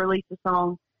able to release the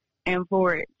song and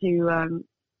for it to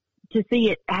see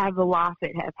it have the life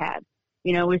it has had.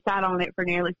 You know, we sat on it for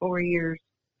nearly 4 years,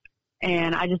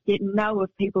 and I just didn't know if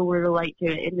people would relate to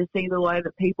it. And to see the way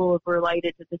that people have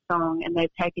related to the song and they've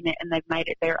taken it and they've made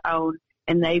it their own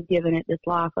and they've given it this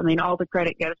life. I mean, all the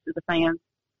credit goes to the fans.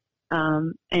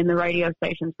 And the radio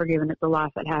stations for giving it the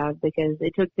life it has because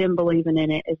it took them believing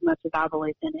in it as much as I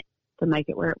believed in it to make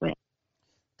it where it went.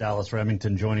 Dallas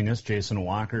Remington joining us, Jason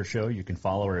Walker Show. You can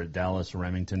follow her at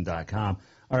DallasRemington.com.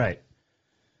 All right.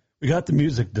 We got the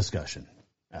music discussion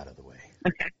out of the way.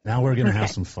 Okay. Now we're going to have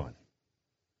some fun.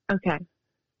 Okay.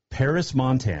 Paris,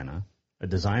 Montana, a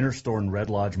designer store in Red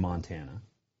Lodge, Montana,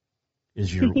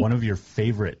 is one of your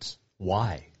favorites.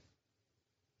 Why?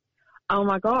 Oh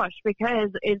my gosh, because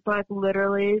it's like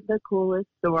literally the coolest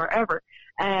store ever.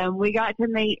 We got to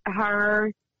meet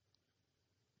her,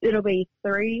 it'll be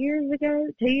 2 years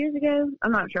ago.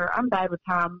 I'm not sure. I'm bad with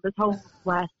time. This whole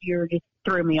last year just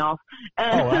threw me off.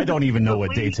 I don't even know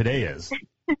what day today is.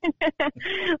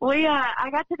 I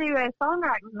got to do a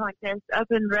songwriting contest up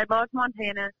in Red Lodge,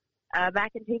 Montana,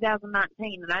 back in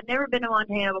 2019. And I'd never been to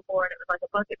Montana before, and it was like a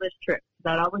bucket list trip.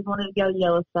 I'd always wanted to go to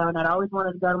Yellowstone. I'd always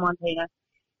wanted to go to Montana.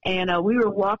 And we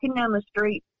were walking down the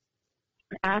street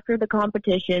after the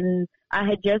competition.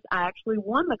 I actually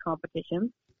won the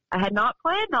competition. I had not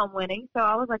planned on winning, so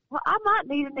I was like, well, I might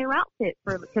need a new outfit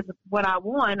because when I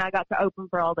won, I got to open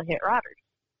for all the hit riders.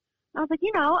 I was like,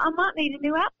 I might need a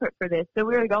new outfit for this. So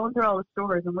we were going through all the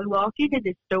stores, and we walked into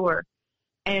this store.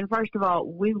 And first of all,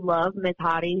 we love Miss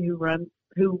Heidi,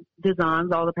 who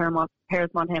designs all the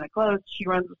Paris, Montana clothes. She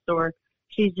runs the store.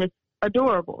 She's just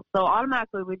adorable. So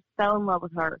automatically we fell in love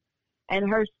with her and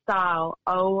her style.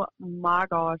 Oh my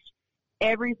gosh.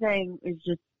 Everything is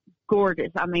just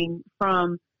gorgeous. I mean,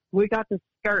 we got the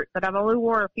skirt that I've only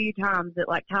wore a few times that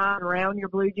like ties around your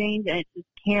blue jeans and it's this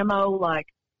camo like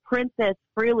princess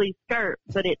frilly skirt,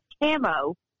 but it's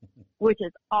camo, which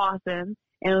is awesome.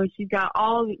 And she's got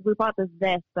we bought this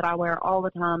vest that I wear all the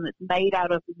time that's made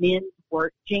out of men's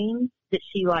work jeans that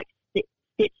she like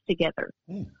stitched together.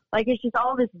 Like it's just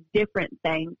all this different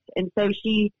things. And so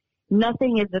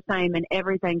nothing is the same and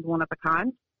everything's one of a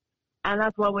kind. And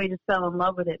that's why we just fell in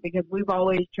love with it because we've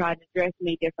always tried to dress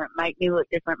me different, make me look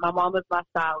different. My mom is my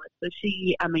stylist. So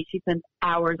she spends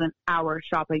hours and hours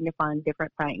shopping to find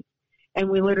different things. And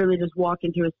we literally just walk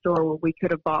into a store where we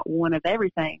could have bought one of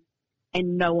everything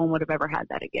and no one would have ever had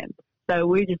that again. So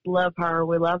we just love her.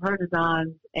 We love her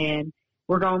designs and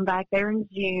we're going back there in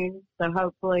June. So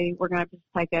hopefully we're going to just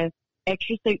take a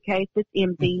extra suitcase that's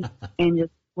empty and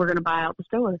we're going to buy out the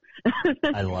store.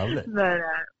 I love it. But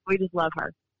we just love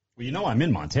her. Well, I'm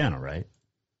in Montana, right?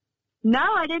 No,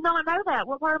 I did not know that.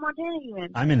 What part of Montana are you in?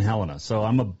 I'm in Helena, so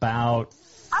I'm about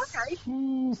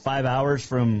 5 hours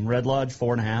from Red Lodge,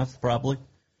 4.5 probably.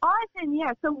 Awesome,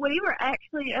 yeah. So we were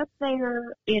actually up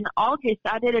there in August.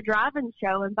 I did a driving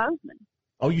show in Bozeman.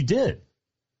 Oh, you did?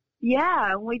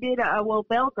 Yeah, we did,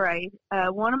 Belgrade.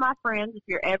 One of my friends, if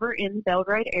you're ever in the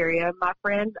Belgrade area, my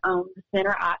friends own the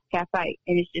Center Ice Cafe,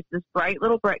 and it's just this great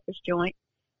little breakfast joint.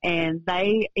 And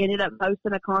they ended up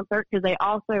hosting a concert because they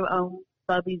also own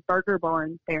Bubby's Burger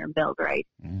Barn there in Belgrade.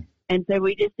 And so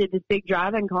we just did this big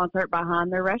drive-in concert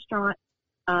behind their restaurant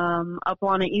up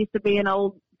on it. Used to be an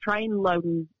old train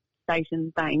loading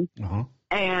station thing.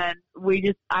 And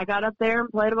I got up there and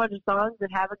played a bunch of songs and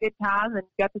have a good time and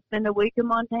got to spend a week in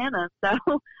Montana.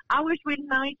 So I wish we'd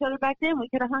known each other back then. We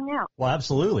could have hung out. Well,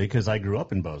 absolutely, because I grew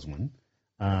up in Bozeman.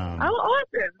 Awesome.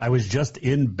 I was just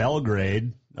in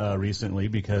Belgrade recently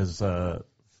because at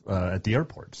the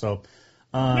airport. So,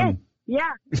 yeah.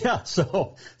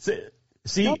 So,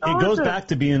 see, it goes back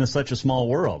to being such a small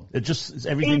world.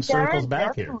 Everything circles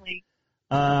back definitely.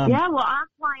 Here. Well,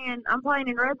 I'm playing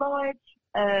in Red Lodge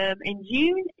in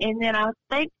June, and then I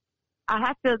think I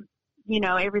have to,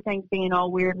 everything's being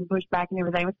all weird and pushed back and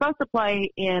everything. I'm supposed to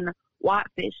play in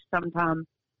Whitefish sometime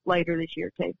later this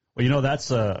year too. Well, that's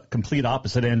a complete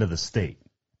opposite end of the state.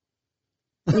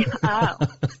 Oh.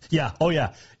 Yeah. Oh,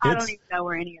 yeah. I don't even know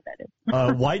where any of that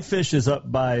is. Whitefish is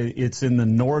it's in the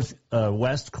north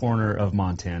west corner of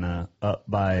Montana, up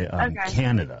by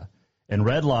Canada. And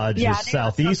Red Lodge is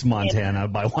southeast Montana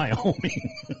by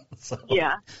Wyoming. So,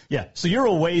 yeah. So you're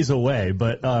a ways away,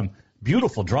 but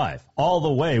beautiful drive. All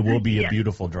the way will be a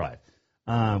beautiful drive.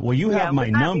 Well, you have my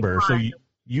number, so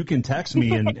you can text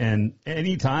me and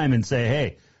anytime and say,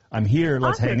 hey, I'm here.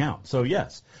 Let's hang out. So,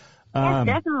 yes.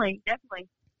 Definitely.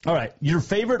 All right. Your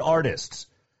favorite artists.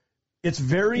 It's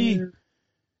very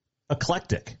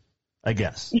eclectic, I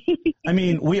guess. I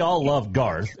mean, we all love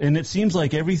Garth, and it seems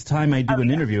like every time I do an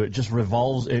interview, it just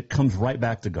revolves. It comes right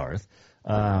back to Garth.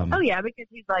 Because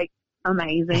he's like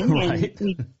amazing and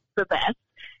he's the best.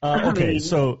 Okay,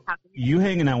 so you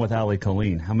hanging out with Ali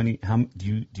Colleen? How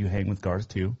do you hang with Garth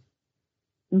too?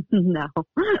 No.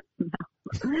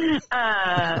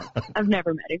 I've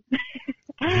never met him.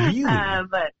 Really?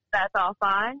 But that's all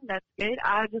fine. That's good.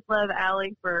 I just love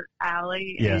Allie for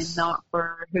Allie and not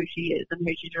for who she is and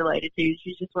who she's related to.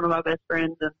 She's just one of my best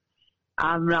friends, and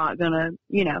I'm not gonna,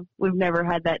 we've never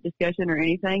had that discussion or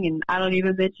anything, and I don't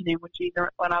even mention him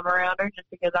when I'm around her, just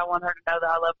because I want her to know that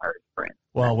I love her as a friend.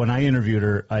 Well, when I interviewed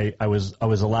her, I was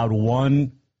allowed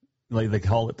one. Like they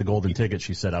call it the golden ticket,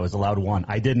 she said. I was allowed one.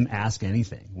 I didn't ask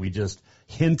anything. We just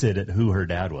hinted at who her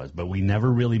dad was, but we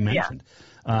never really mentioned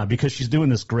because she's doing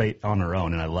this great on her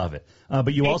own, and I love it.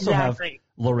 But you also have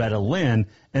Loretta Lynn,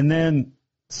 and then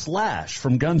Slash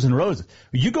from Guns N' Roses.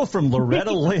 You go from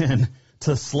Loretta Lynn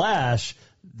to Slash.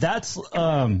 That's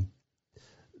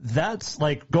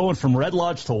like going from Red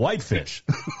Lodge to Whitefish.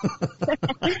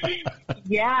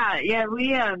 Yeah.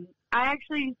 We I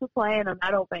actually used to play in a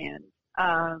metal band.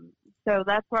 So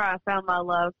that's where I found my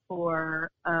love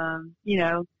for,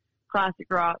 classic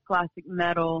rock, classic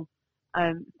metal,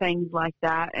 things like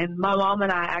that. And my mom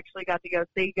and I actually got to go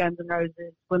see Guns N'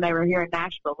 Roses when they were here in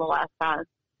Nashville the last time.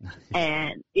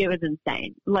 And it was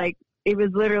insane. Like, it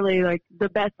was literally like the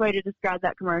best way to describe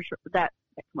that concert.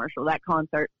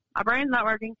 My brain's not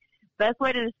working. Best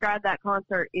way to describe that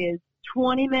concert is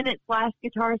 20 minutes Slash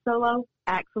guitar solo,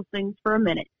 Axl sings for a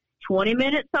minute.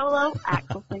 20-minute solo,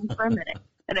 Axl sings for a minute.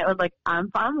 And it was like, I'm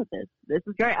fine with this. This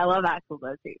is great. I love Axl,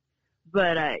 though, too.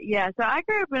 But, so I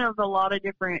grew up with a lot of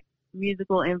different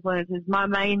musical influences. My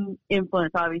main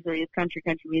influence, obviously, is country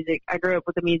music. I grew up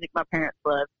with the music my parents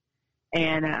loved.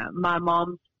 And my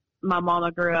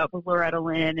mama grew up with Loretta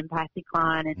Lynn and Patsy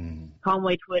Cline and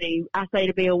Conway Twitty. I say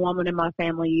to be a woman in my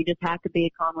family, you just have to be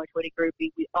a Conway Twitty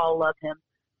groupie. We all love him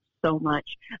so much.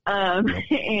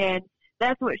 And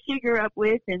that's what she grew up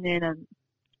with. And then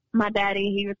my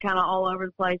daddy, he was kind of all over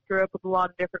the place, grew up with a lot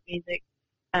of different music.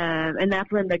 And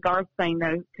that's when the Garth thing,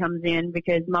 though, comes in,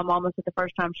 because my mama said the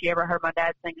first time she ever heard my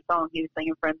dad sing a song, he was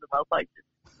singing Friends in Low Places.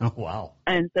 Oh, wow.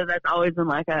 And so that's always been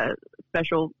like a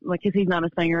special, like, because he's not a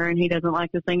singer and he doesn't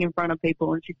like to sing in front of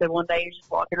people. And she said one day he was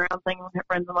just walking around singing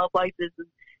Friends in Low Places. And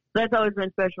that's always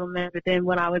been special to me. But then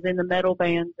when I was in the metal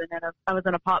bands and then I was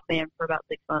in a pop band for about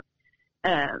 6 months,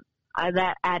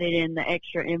 that added in the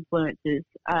extra influences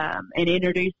and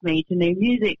introduced me to new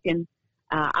music. And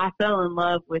I fell in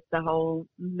love with the whole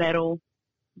metal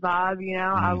vibe,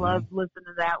 I love listening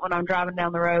to that when I'm driving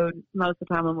down the road. Most of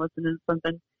the time I'm listening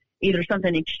to either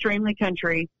something extremely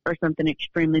country or something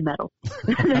extremely metal.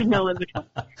 There's no in between.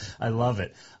 I love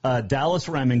it. Dallas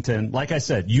Remington, like I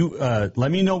said, you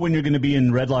let me know when you're going to be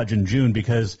in Red Lodge in June,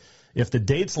 because if the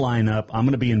dates line up, I'm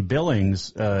going to be in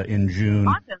Billings in June,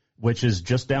 which is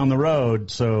just down the road.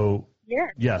 So,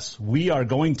 yes, we are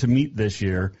going to meet this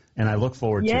year, and I look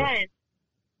forward to it.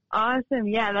 Awesome.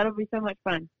 Yeah, that'll be so much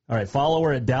fun. All right, follow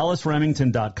her at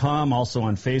DallasRemington.com, also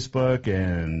on Facebook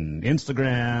and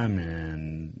Instagram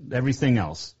and everything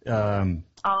else. All of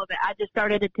it. I just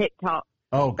started a TikTok.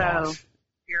 Oh, gosh. So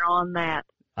you're on that.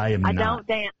 I am not. I don't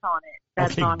dance on it.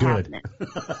 That's okay, not good.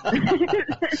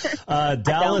 happening.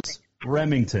 Dallas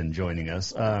Remington joining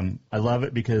us. I love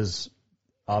it because,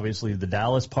 obviously, the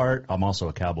Dallas part, I'm also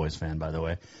a Cowboys fan, by the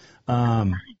way.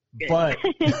 But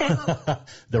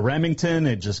the Remington,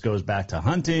 it just goes back to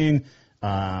hunting.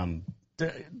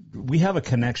 We have a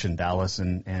connection, Dallas,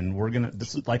 and we're going to,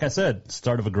 this is, like I said,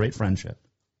 start of a great friendship.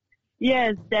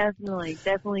 Yes, definitely.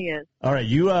 Definitely is. All right.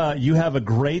 You have a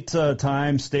great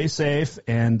time. Stay safe,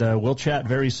 and we'll chat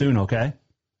very soon, okay?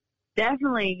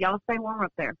 Definitely. Y'all stay warm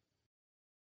up there.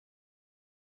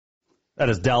 That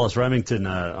is Dallas Remington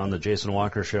on the Jason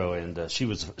Walker Show, and she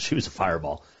was a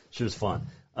fireball. She was fun.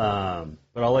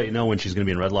 But I'll let you know when she's going to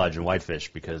be in Red Lodge and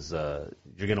Whitefish, because you're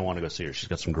going to want to go see her. She's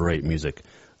got some great music.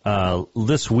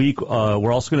 This week,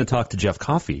 we're also going to talk to Jeff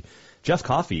Coffey. Jeff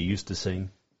Coffey used to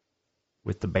sing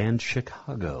with the band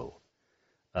Chicago.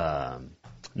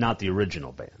 Not the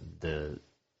original band, the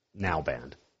now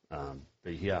band.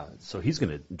 But yeah, so he's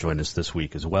going to join us this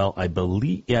week as well, I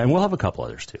believe. Yeah, and we'll have a couple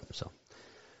others too. So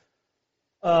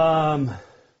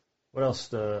What else?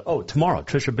 Tomorrow,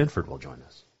 Tricia Binford will join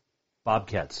us.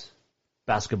 Bobcats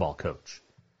basketball coach.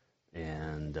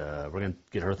 And we're going to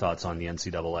get her thoughts on the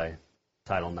NCAA,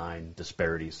 Title IX,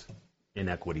 disparities,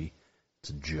 inequity. It's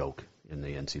a joke in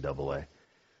the NCAA.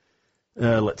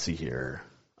 Let's see here.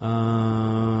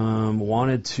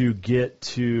 Wanted to get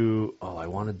to. I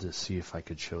wanted to see if I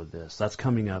could show this. That's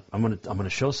coming up. I'm gonna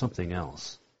show something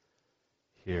else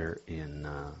here in.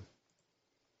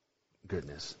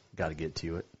 Goodness, got to get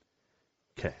to it.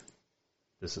 Okay,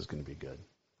 this is going to be good.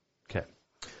 Okay,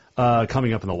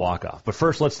 coming up in the walk-off. But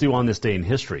first, let's do On This Day in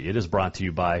History. It is brought to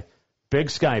you by Big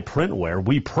Sky Printwear.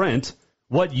 We print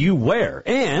what you wear,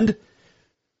 and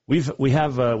we've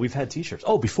had T-shirts.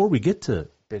 Oh, before we get to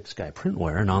Big Sky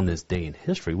Printwear and On This Day in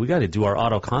History, we got to do our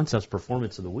Auto Concepts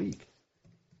Performance of the Week.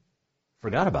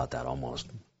 Forgot about that almost.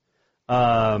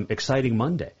 Exciting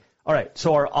Monday. All right,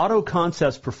 so our Auto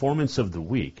Concepts Performance of the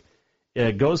Week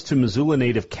goes to Missoula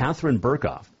native Catherine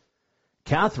Burkhoff.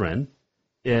 Catherine,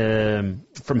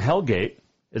 from Hellgate,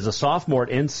 is a sophomore at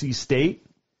NC State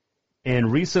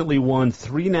and recently won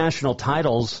 3 national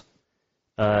titles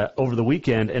over the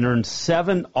weekend and earned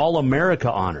 7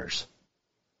 All-America honors.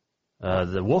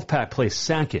 The Wolfpack placed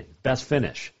second, best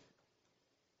finish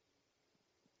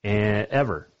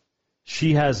ever.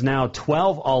 She has now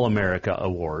 12 All-America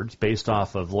awards based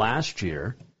off of last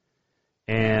year.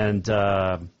 And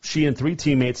she and 3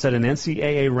 teammates set an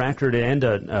NCAA record and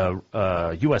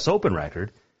a U.S. Open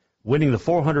record, winning the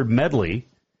 400 medley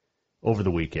over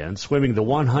the weekend, swimming the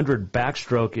 100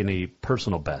 backstroke in a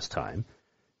personal best time.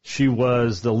 She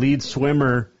was the lead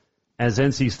swimmer as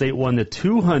NC State won the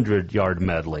 200-yard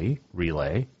medley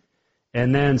relay,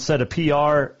 and then set a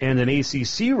PR and an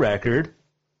ACC record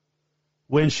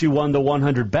when she won the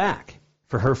 100 back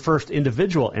for her first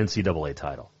individual NCAA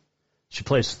title. She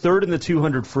placed 3rd in the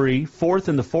 200 free, 4th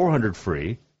in the 400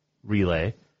 free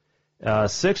relay,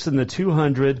 6th in the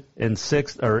 200, and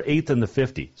 8th in the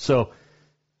 50. So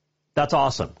that's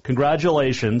awesome.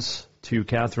 Congratulations to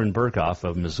Catherine Burkhoff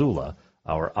of Missoula,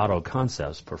 our Auto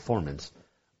Concepts Performance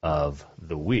of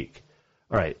the Week.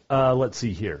 All right, let's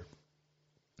see here.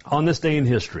 On This Day in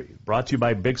History, brought to you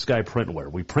by Big Sky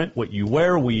Printwear. We print what you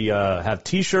wear. We have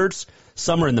T-shirts.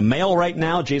 Some are in the mail right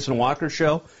now, Jason Walker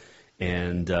Show.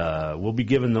 And we'll be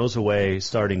giving those away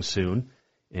starting soon.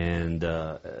 And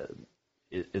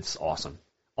it's awesome.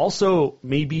 Also,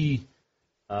 maybe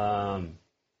maybe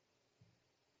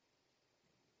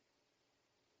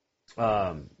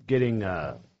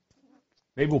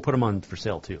we'll put them on for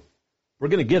sale too. We're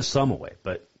going to give some away,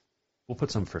 but we'll put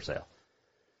some for sale.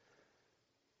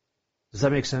 Does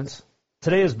that make sense?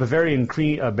 Today is Bavarian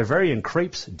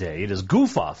Crepes Day. It is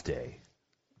Goof Off Day.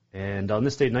 And on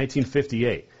this date,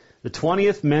 1958, the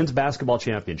 20th Men's Basketball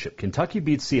Championship, Kentucky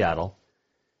beat Seattle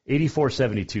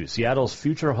 84-72. Seattle's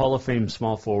future Hall of Fame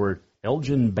small forward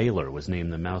Elgin Baylor was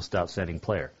named the most outstanding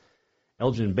player.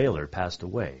 Elgin Baylor passed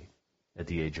away at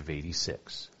the age of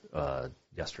 86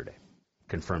 yesterday,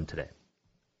 confirmed today.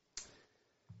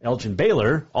 Elgin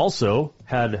Baylor also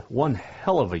had one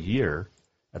hell of a year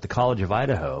at the College of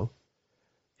Idaho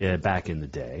back in the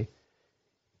day.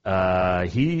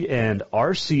 He and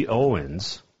R.C.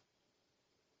 Owens,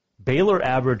 Baylor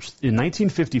averaged, in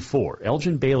 1954,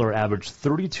 Elgin Baylor averaged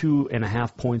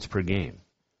 32.5 points per game,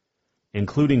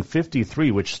 including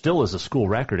 53, which still is a school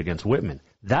record against Whitman.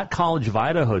 That College of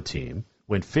Idaho team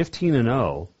went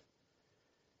 15-0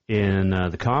 in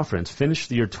the conference, finished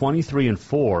the year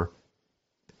 23-4,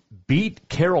 beat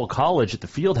Carroll College at the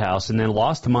Fieldhouse, and then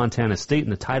lost to Montana State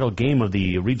in the title game of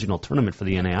the regional tournament for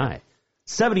the NAI.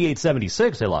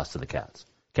 78-76, they lost to the Cats.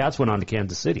 Cats went on to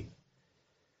Kansas City.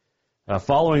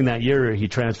 Following that year, he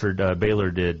transferred,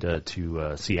 Baylor did,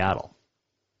 to Seattle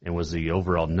and was the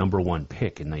overall number 1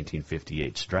 pick in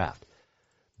 1958's draft.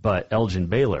 But Elgin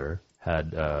Baylor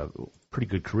had a pretty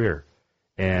good career.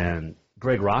 And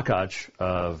Greg Rakoch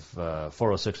of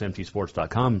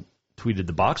 406mtsports.com tweeted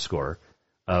the box score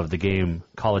of the game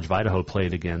College of Idaho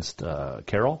played against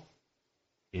Carroll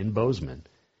in Bozeman.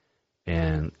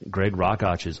 And Greg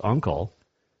Rakoch's uncle,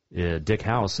 Dick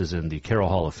House, is in the Carroll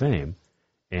Hall of Fame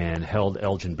and held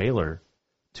Elgin Baylor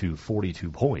to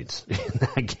 42 points in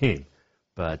that game.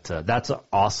 But that's an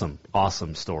awesome,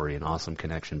 awesome story and awesome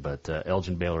connection. But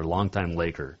Elgin Baylor, longtime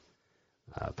Laker,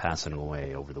 passing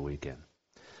away over the weekend.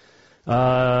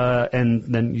 And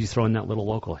then you throw in that little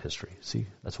local history. See,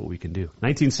 that's what we can do.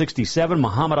 1967,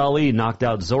 Muhammad Ali knocked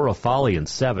out Zora Fali in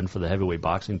 7 for the heavyweight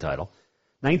boxing title.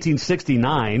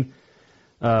 1969,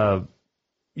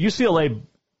 UCLA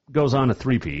goes on a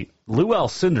three-peat. Lou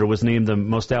Alcindor was named the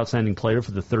most outstanding player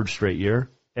for the 3rd straight year.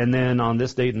 And then on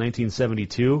this date in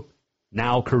 1972,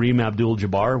 now Kareem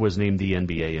Abdul-Jabbar, was named the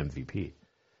NBA MVP.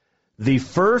 The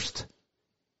first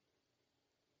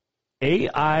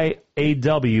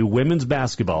AIAW women's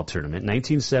basketball tournament,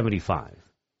 1975,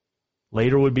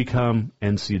 later would become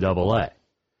NCAA.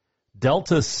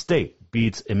 Delta State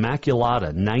beats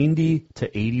Immaculata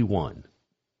 90-81.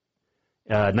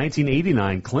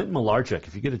 1989, Clint Malarchuk,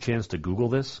 if you get a chance to Google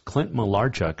this, Clint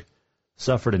Malarchuk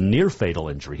suffered a near-fatal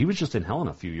injury. He was just in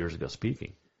Helena a few years ago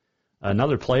speaking.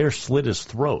 Another player slit his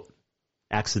throat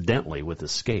accidentally with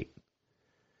his skate.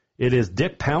 It is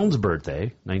Dick Pound's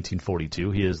birthday,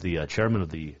 1942. He is the chairman of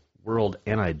the World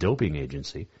Anti-Doping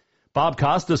Agency. Bob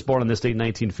Costas, born on this date,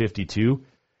 1952.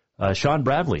 Sean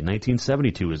Bradley,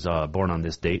 1972, was born on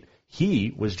this date.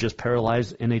 He was just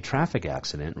paralyzed in a traffic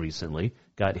accident recently,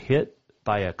 got hit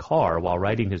by a car while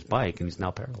riding his bike, and he's now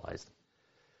paralyzed.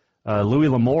 Louis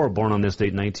L'Amour, born on this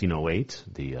date, 1908,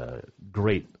 the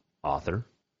great author.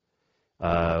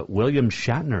 William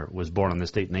Shatner was born on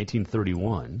this date,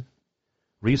 1931.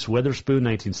 Reese Witherspoon,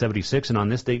 1976, and on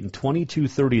this date in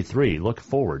 2233, look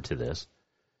forward to this,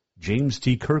 James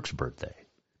T. Kirk's birthday,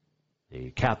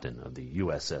 the captain of the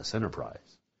USS Enterprise,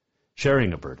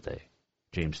 sharing a birthday,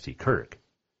 James T. Kirk,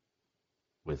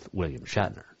 with William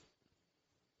Shatner.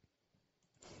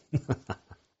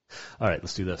 All right,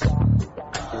 let's do this.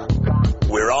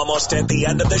 We're almost at the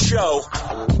end of the show.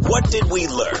 What did we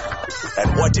learn?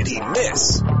 And what did he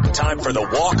miss? Time for the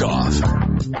walk-off.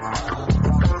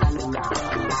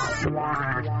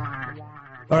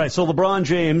 All right, so LeBron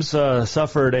James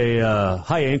suffered a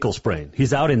high ankle sprain.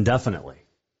 He's out indefinitely.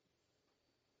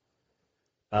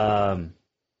 Can't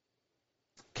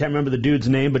remember the dude's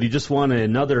name, but he just won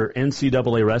another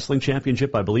NCAA wrestling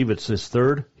championship. I believe it's his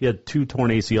third. He had 2 torn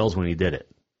ACLs when he did it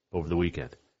over the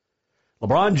weekend.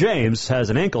 LeBron James has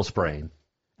an ankle sprain,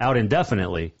 out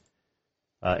indefinitely.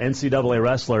 NCAA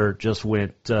wrestler just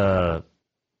went for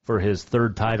his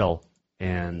third title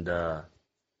and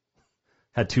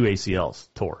had 2 ACLs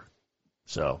tore.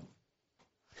 So,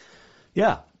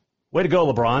 yeah, way to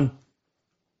go, LeBron.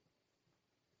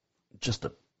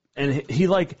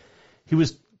 He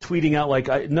was tweeting out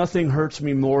like, nothing hurts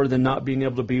me more than not being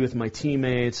able to be with my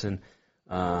teammates, and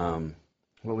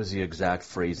what was the exact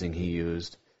phrasing he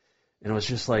used? And it was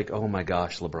just like, oh my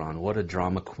gosh, LeBron, what a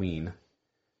drama queen.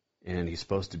 And he's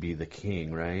supposed to be the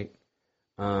king, right?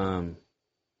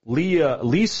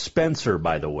 Lee Spencer,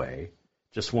 by the way,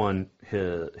 just won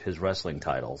his wrestling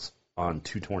titles on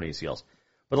 2 torn ACLs.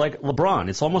 But like LeBron,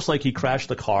 it's almost like he crashed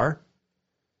the car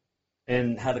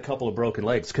and had a couple of broken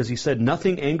legs, because he said,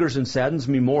 nothing angers and saddens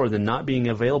me more than not being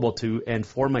available to and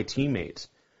for my teammates.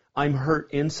 I'm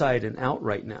hurt inside and out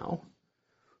right now.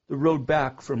 The road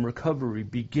back from recovery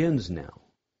begins now.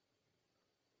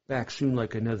 Back soon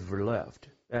like I never left.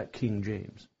 At King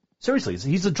James. Seriously,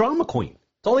 he's a drama queen.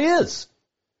 That's all he is.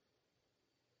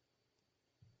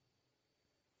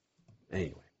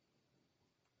 Anyway.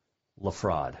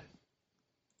 LaFraud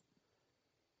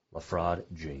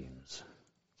James.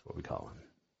 That's what we call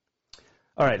him.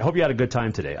 All right, hope you had a good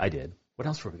time today. I did. What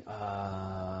else were we?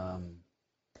 I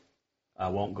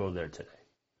won't go there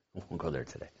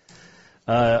today.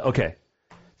 Okay.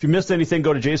 If you missed anything,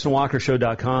 go to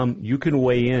JasonWalkerShow.com. You can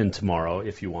weigh in tomorrow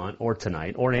if you want, or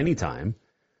tonight, or anytime,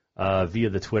 via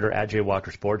the Twitter at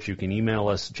JWalkerSports. You can email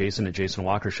us, Jason at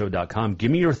JasonWalkerShow.com.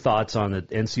 Give me your thoughts on the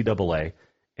NCAA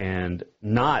and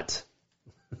not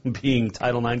being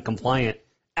Title IX compliant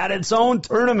at its own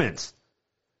tournaments.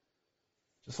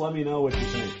 Just let me know what you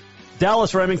think.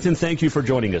 Dallas Remington, thank you for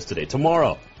joining us today.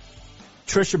 Tomorrow,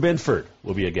 Tricia Binford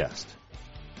will be a guest.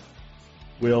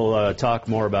 We'll talk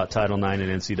more about Title IX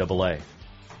and NCAA.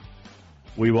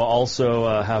 We will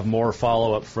also have more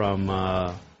follow-up from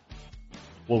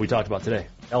what we talked about today.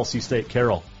 LC State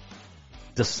Carroll.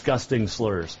 Disgusting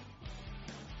slurs.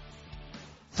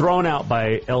 Thrown out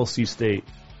by LC State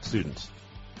students.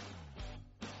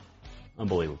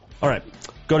 Unbelievable. All right.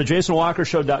 Go to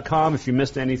JasonWalkerShow.com. If you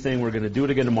missed anything, we're going to do it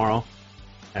again tomorrow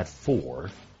at 4.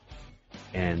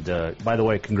 And, by the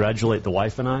way, congratulate the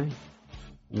wife and I.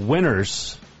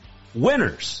 Winners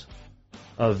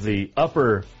of the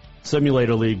upper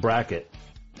Simulator League bracket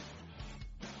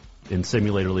in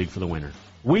Simulator League for the winner.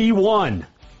 We won.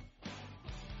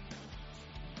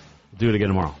 We'll do it again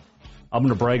tomorrow. I'm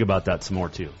going to brag about that some more,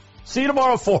 too. See you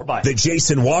tomorrow at 4. Bye. The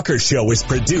Jason Walker Show is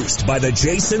produced by the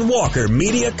Jason Walker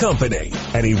Media Company.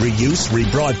 Any reuse,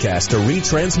 rebroadcast, or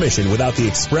retransmission without the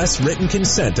express written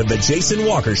consent of the Jason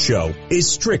Walker Show is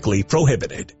strictly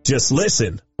prohibited. Just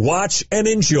listen, watch, and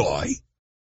enjoy.